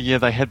that every year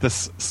they had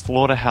this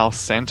slaughterhouse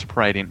Santa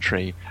Parade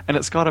entry, and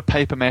it's got a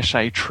paper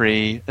mache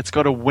tree, it's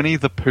got a Winnie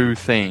the Pooh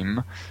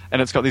theme,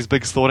 and it's got these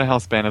big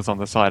slaughterhouse banners on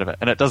the side of it.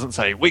 And it doesn't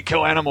say, we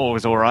kill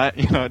animals, alright?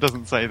 You know, it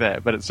doesn't say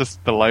that, but it's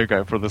just the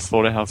logo for the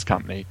slaughterhouse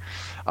company,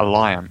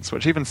 Alliance,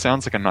 which even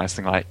sounds like a nice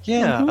thing, like,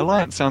 yeah,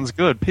 Alliance sounds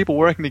good. People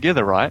working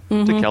together, right?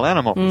 To kill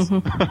animals.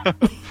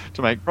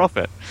 To make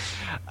profit.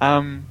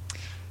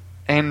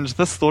 And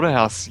this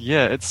slaughterhouse,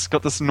 yeah, it's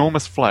got this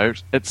enormous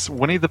float. It's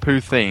Winnie the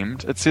Pooh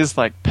themed. It says,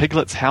 like,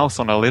 Piglet's house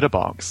on a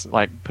letterbox,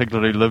 like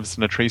Piglet who lives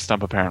in a tree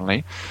stump,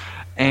 apparently.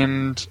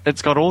 And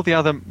it's got all the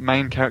other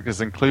main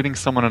characters, including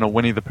someone in a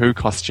Winnie the Pooh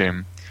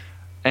costume.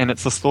 And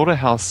it's a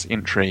slaughterhouse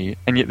entry,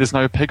 and yet there's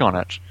no pig on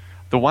it.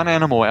 The one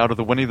animal out of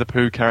the Winnie the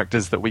Pooh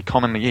characters that we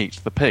commonly eat,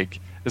 the pig,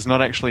 is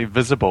not actually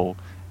visible,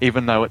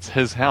 even though it's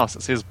his house.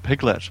 It says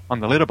Piglet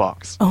on the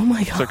letterbox. Oh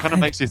my god. So it kind of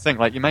makes you think,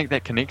 like, you make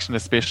that connection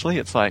especially.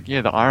 It's like,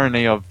 yeah, the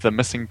irony of the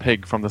missing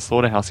pig from the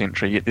slaughterhouse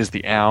entry, yet there's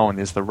the owl and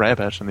there's the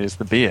rabbit and there's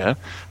the bear,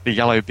 the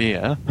yellow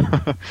bear.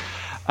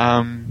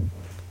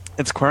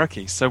 It's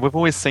quirky. So we've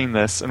always seen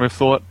this and we've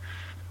thought,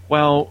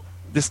 well,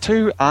 there's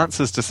two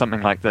answers to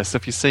something like this.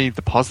 If you see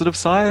the positive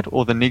side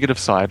or the negative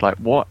side, like,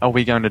 what are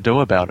we going to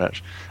do about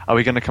it? Are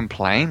we going to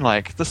complain,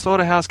 like, the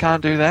slaughterhouse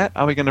can't do that?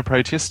 Are we going to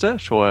protest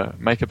it or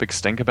make a big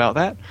stink about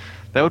that?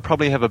 That would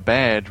probably have a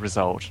bad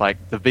result.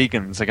 Like, the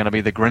vegans are going to be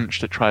the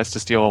Grinch that tries to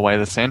steal away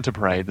the Santa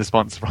Parade, the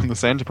sponsor from the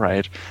Santa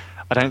Parade.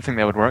 I don't think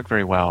that would work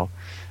very well.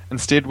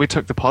 Instead, we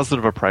took the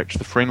positive approach,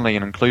 the friendly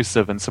and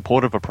inclusive and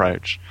supportive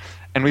approach,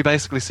 and we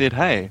basically said,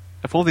 hey,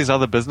 if all these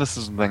other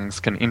businesses and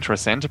things can enter a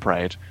Santa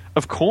Parade,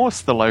 of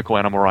course the local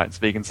Animal Rights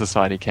Vegan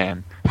Society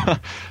can.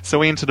 So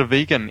we entered a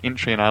vegan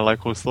entry in our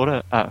local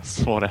slaughterhouse.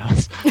 Slaughter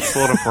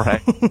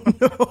parade.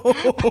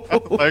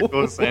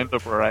 Local Santa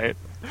Parade.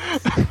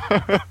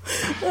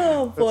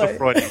 Oh boy. It's a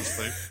Freudian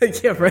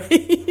slip. Yeah, right.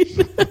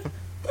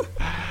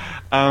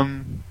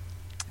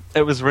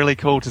 It was really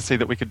cool to see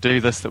that we could do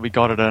this, that we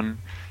got it in.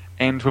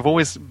 And we've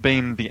always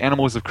been the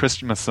animals of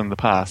Christmas in the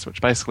past,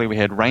 which basically we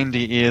had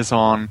reindeer ears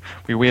on,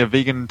 we wear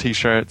vegan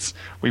t-shirts,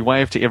 we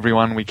wave to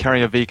everyone, we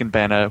carry a vegan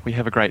banner, we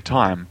have a great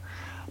time.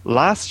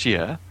 Last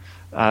year,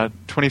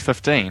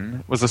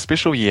 2015, was a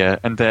special year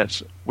in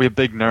that we're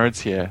big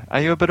nerds here.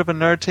 Are you a bit of a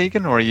nerd,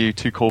 Tegan, or are you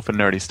too cool for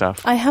nerdy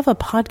stuff? I have a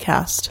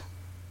podcast.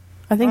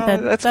 I think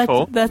that's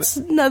cool. That's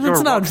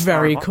not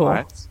very cool.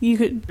 Right? You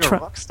could You're a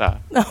rock star.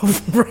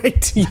 Oh,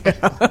 right,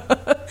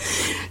 yeah.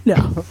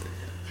 No.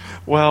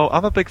 Well,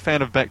 I'm a big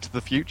fan of Back to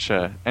the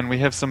Future, and we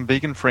have some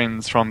vegan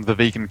friends from the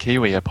Vegan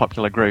Kiwi, a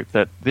popular group,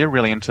 that they're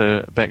really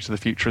into Back to the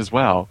Future as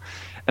well.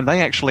 And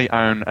they actually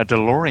own a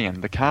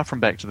DeLorean, the car from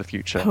Back to the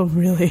Future. Oh,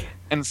 really?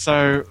 And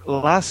so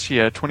last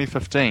year,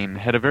 2015,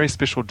 had a very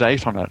special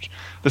date on it.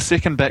 The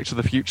second Back to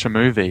the Future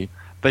movie,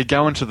 they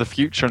go into the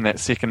future in that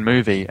second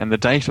movie, and the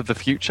date of the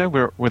future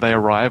where they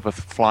arrive with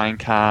flying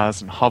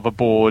cars and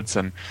hoverboards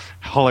and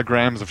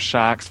holograms of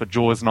sharks for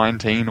Jaws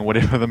 19 or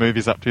whatever the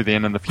movie's up to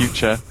then in the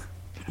future.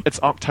 It's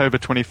October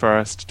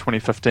 21st,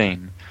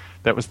 2015.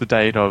 That was the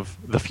date of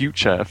the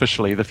future,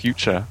 officially the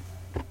future.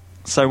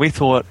 So we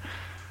thought,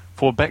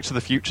 for Back to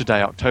the Future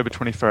Day, October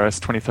 21st,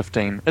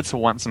 2015, it's a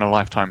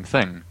once-in-a-lifetime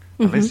thing.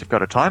 Unless you've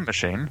got a time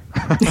machine.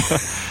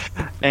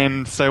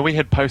 And so we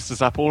had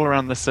posters up all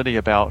around the city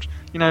about,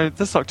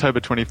 this October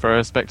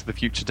 21st, Back to the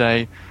Future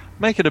Day,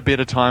 make it a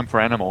better time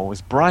for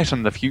animals,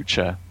 brighten the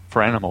future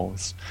for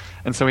animals.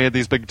 And so we had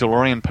these big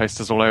DeLorean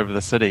posters all over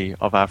the city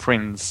of our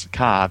friend's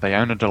car. They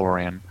own a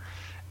DeLorean.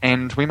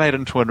 And we made it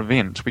into an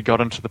event. We got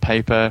into the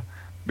paper.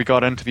 We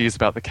got interviews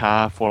about the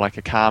car for like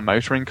a car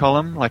motoring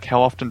column. Like,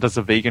 how often does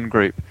a vegan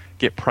group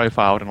get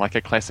profiled in like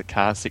a classic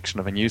car section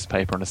of a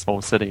newspaper in a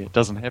small city? It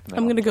doesn't happen.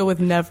 I'm going to go with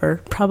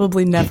never.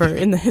 Probably never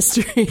in the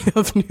history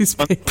of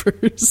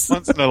newspapers.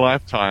 Once in a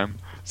lifetime.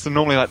 So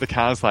normally like the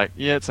car's like,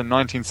 yeah, it's a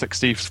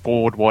 1960s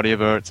Ford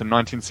whatever, it's a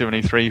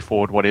 1973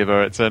 Ford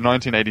whatever, it's a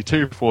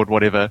 1982 Ford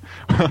whatever.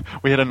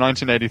 We had a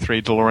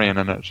 1983 DeLorean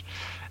in it.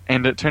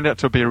 And it turned out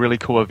to be a really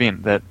cool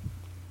event that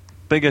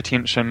big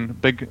attention,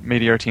 big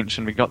media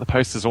attention. We got the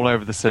posters all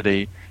over the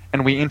city,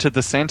 and we entered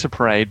the Santa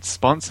Parade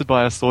sponsored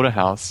by a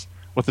slaughterhouse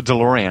with a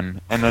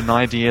DeLorean and an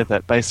idea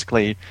that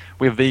basically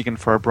we're vegan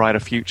for a brighter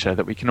future,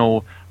 that we can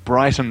all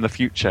brighten the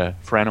future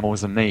for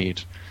animals in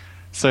need.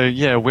 So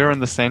yeah, we're in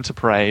the Santa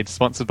Parade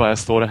sponsored by a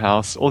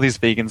slaughterhouse, all these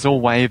vegans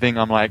all waving.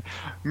 I'm like,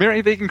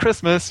 Merry Vegan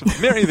Christmas,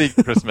 Merry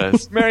Vegan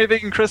Christmas, Merry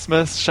Vegan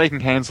Christmas, shaking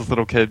hands with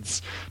little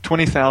kids.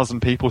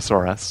 20,000 people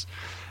saw us.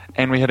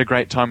 And we had a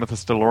great time with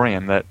this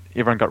DeLorean that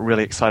everyone got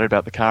really excited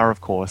about the car,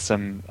 of course.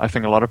 And I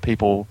think a lot of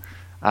people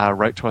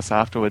wrote to us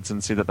afterwards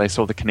and said that they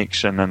saw the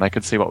connection and they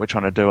could see what we're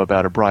trying to do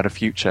about a brighter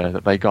future,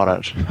 that they got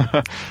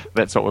it.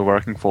 That's what we're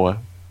working for.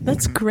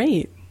 That's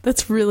great.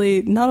 That's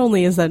really, not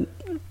only is that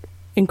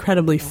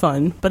incredibly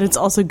fun, but it's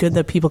also good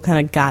that people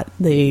kind of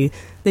they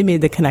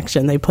made the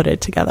connection, they put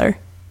it together.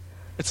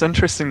 It's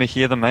interesting to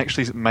hear them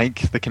actually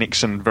make the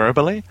connection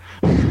verbally,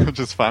 which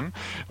is fun.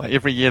 Like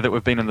every year that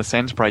we've been in the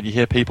Santa Parade, you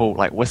hear people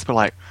like whisper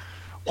like,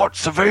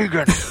 "What's a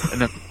vegan?"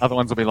 And then other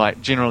ones will be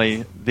like,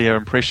 generally their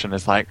impression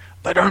is like,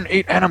 they don't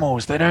eat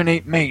animals, they don't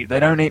eat meat,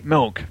 they don't eat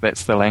milk.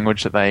 That's the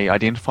language that they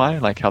identify,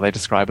 like how they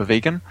describe a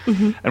vegan.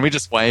 And we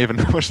just wave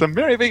and wish them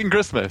Merry Vegan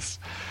Christmas.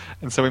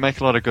 And so we make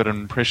a lot of good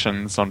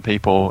impressions on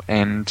people,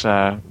 and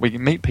we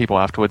meet people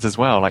afterwards as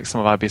well, like some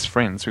of our best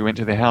friends. We went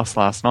to their house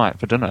last night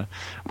for dinner.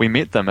 We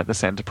met them at the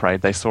Santa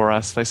Parade. They saw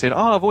us. They said,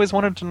 "Oh, I've always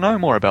wanted to know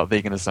more about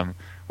veganism."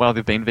 Well,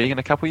 they've been vegan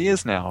a couple of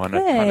years now, and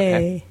it kind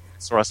of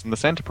saw us in the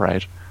Santa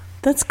Parade.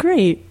 That's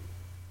great.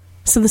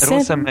 So the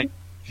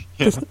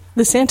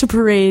Santa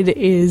Parade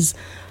is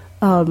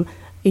a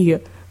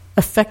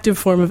effective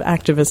form of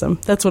activism.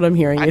 That's what I'm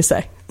hearing you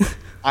say.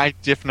 I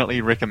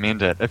definitely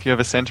recommend it. If you have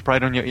a Santa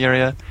Parade in your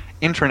area,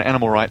 enter an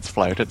animal rights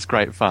float. It's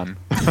great fun.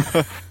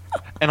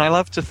 And I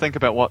love to think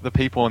about what the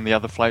people in the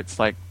other floats,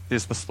 like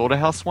there's the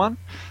slaughterhouse one.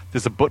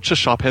 There's a butcher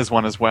shop has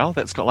one as well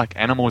that's got like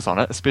animals on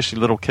it, especially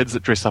little kids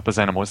that dress up as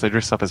animals. They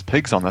dress up as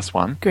pigs on this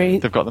one.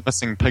 Great. They've got the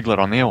missing piglet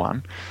on their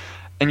one.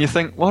 And you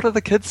think, what do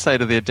the kids say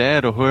to their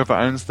dad or whoever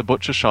owns the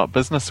butcher shop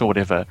business or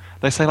whatever?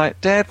 They say like,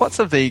 "Dad, what's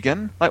a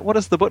vegan?" Like, what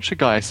does the butcher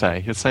guy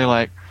say? He'll say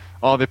like,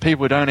 "Oh, they're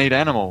people who don't eat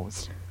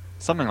animals."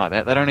 Something like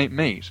that. They don't eat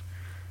meat.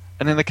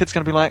 And then the kid's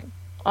going to be like,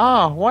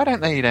 why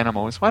don't they eat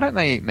animals? Why don't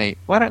they eat meat?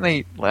 Why don't they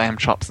eat lamb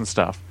chops and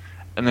stuff?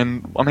 And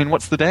then, I mean,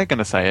 what's the dad going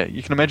to say?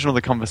 You can imagine all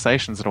the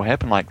conversations that will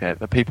happen like that,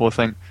 that people will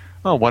think,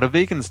 oh, what do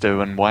vegans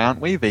do and why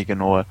aren't we vegan?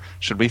 Or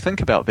should we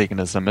think about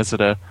veganism? Is it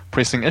a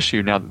pressing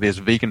issue now that there's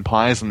vegan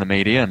pies in the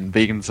media and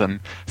vegans in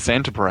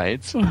Santa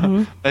parades?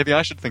 Maybe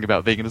I should think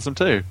about veganism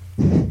too.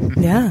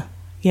 Yeah.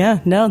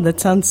 No,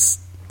 that sounds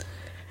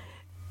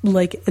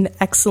like an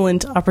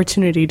excellent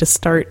opportunity to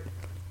start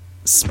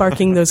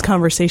sparking those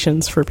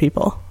conversations for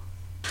people.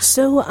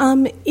 So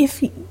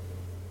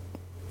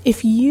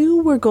if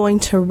you were going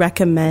to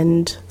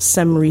recommend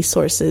some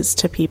resources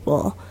to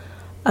people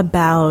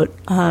about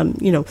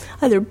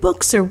either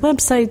books or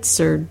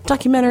websites or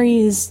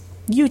documentaries,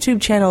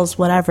 YouTube channels,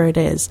 whatever it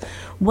is,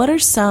 what are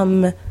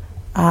some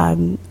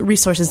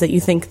resources that you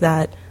think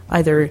that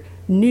either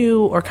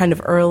new or kind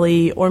of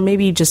early, or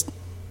maybe just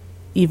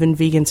even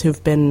vegans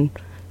who've been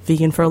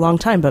vegan for a long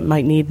time but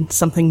might need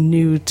something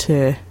new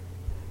to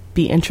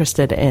be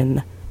interested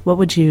in, what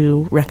would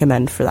you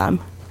recommend for them?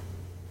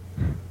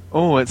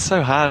 Oh, it's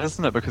so hard,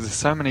 isn't it? Because there's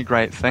so many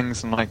great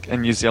things, and like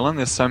in New Zealand,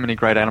 there's so many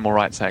great animal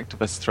rights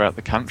activists throughout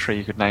the country.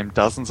 You could name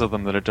dozens of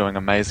them that are doing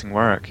amazing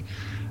work.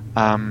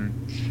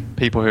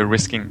 People who are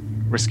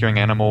rescuing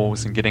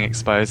animals and getting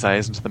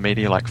exposés into the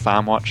media, like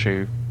Farm Watch,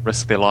 who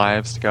risk their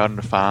lives to go out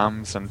into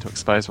farms and to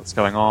expose what's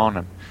going on,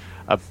 and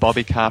a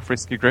bobby calf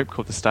rescue group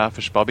called the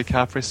Starfish Bobby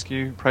Calf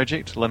Rescue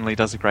Project. Lindley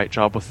does a great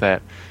job with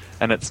that,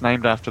 and it's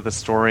named after the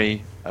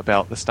story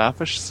about the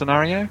starfish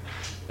scenario,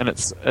 and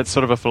it's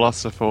sort of a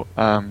philosophical,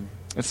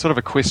 it's sort of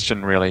a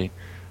question really,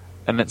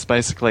 and it's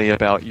basically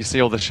about, you see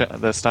all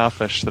the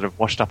starfish that have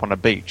washed up on a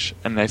beach,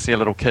 and they see a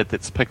little kid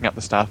that's picking up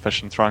the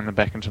starfish and throwing them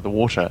back into the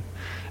water,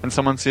 and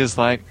someone says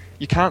like,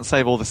 you can't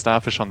save all the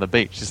starfish on the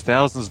beach, there's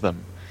thousands of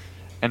them.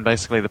 And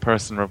basically the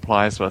person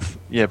replies with,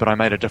 yeah, but I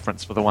made a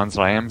difference for the ones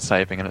that I am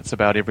saving, and it's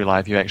about every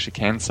life you actually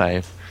can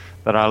save.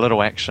 That our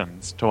little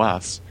actions to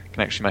us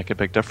can actually make a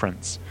big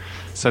difference.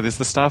 So there's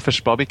the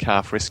Starfish Bobby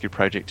Calf Rescue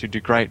Project who do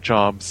great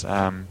jobs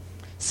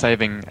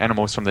saving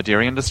animals from the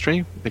dairy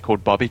industry. They're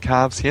called bobby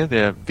calves here.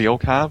 They're veal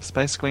calves,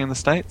 basically, in the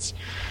States.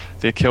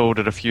 They're killed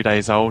at a few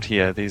days old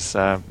here, these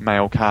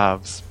male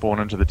calves born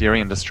into the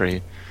dairy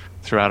industry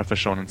through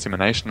artificial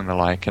insemination and the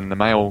like, and the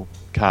male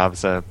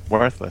calves are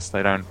worthless.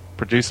 They don't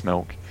produce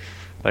milk.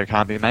 They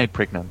can't be made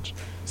pregnant,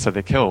 so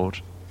they're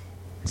killed.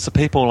 So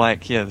people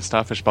like, the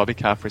Starfish Bobby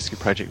Calf Rescue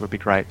Project would be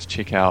great to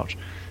check out.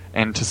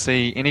 And to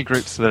see any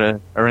groups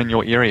that are in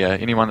your area,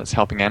 anyone that's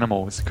helping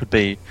animals. It could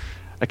be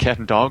a cat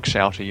and dog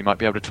shelter. You might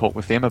be able to talk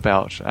with them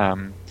about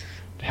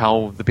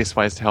how the best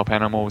ways to help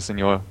animals in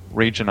your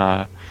region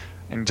are,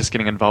 and just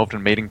getting involved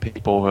in meeting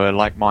people who are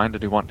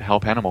like-minded, who want to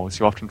help animals.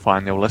 You often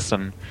find they'll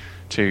listen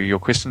to your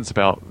questions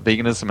about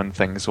veganism and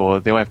things, or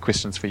they'll have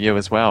questions for you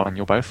as well, and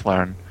you'll both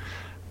learn.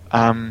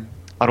 I'd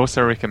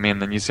also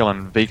recommend the New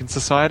Zealand Vegan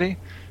Society,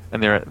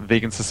 and they're at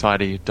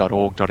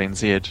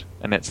vegansociety.org.nz,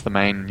 and that's the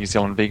main New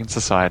Zealand Vegan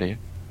Society.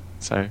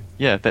 So,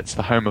 that's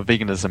the home of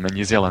veganism in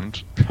New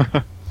Zealand.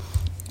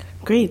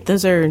 Great.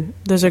 Those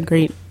are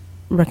great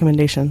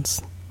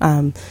recommendations.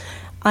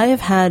 I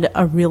have had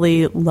a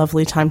really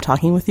lovely time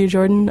talking with you,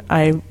 Jordan.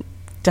 I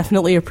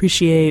definitely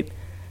appreciate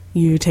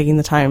you taking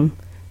the time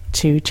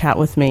to chat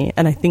with me,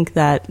 and I think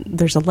that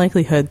there's a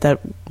likelihood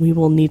that we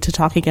will need to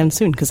talk again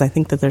soon, because I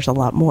think that there's a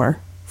lot more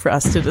for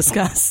us to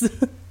discuss.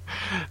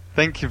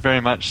 Thank you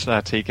very much,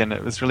 Tegan.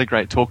 It was really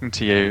great talking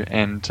to you,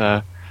 and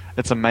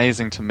it's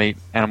amazing to meet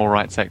animal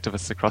rights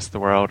activists across the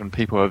world and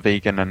people who are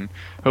vegan and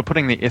who are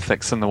putting the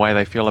ethics in the way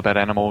they feel about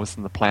animals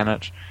and the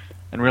planet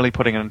and really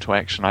putting it into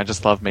action. I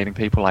just love meeting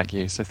people like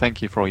you, so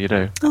thank you for all you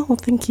do. Oh,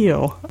 thank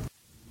you.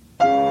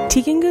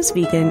 Tegan Goes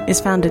Vegan is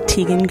found at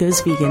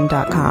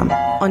tegangoesvegan.com,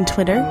 on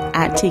Twitter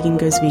at Tegan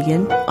Goes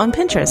Vegan, on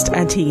Pinterest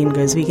at Tegan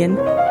Goes Vegan.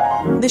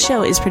 The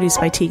show is produced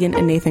by Tegan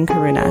and Nathan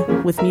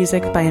Karuna, with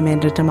music by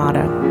Amanda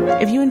D'Amato.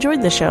 If you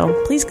enjoyed the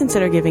show, please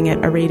consider giving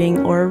it a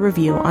rating or a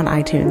review on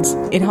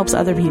iTunes. It helps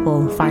other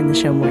people find the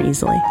show more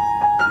easily.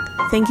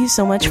 Thank you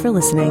so much for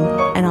listening,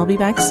 and I'll be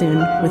back soon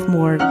with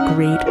more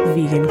great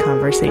vegan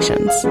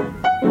conversations.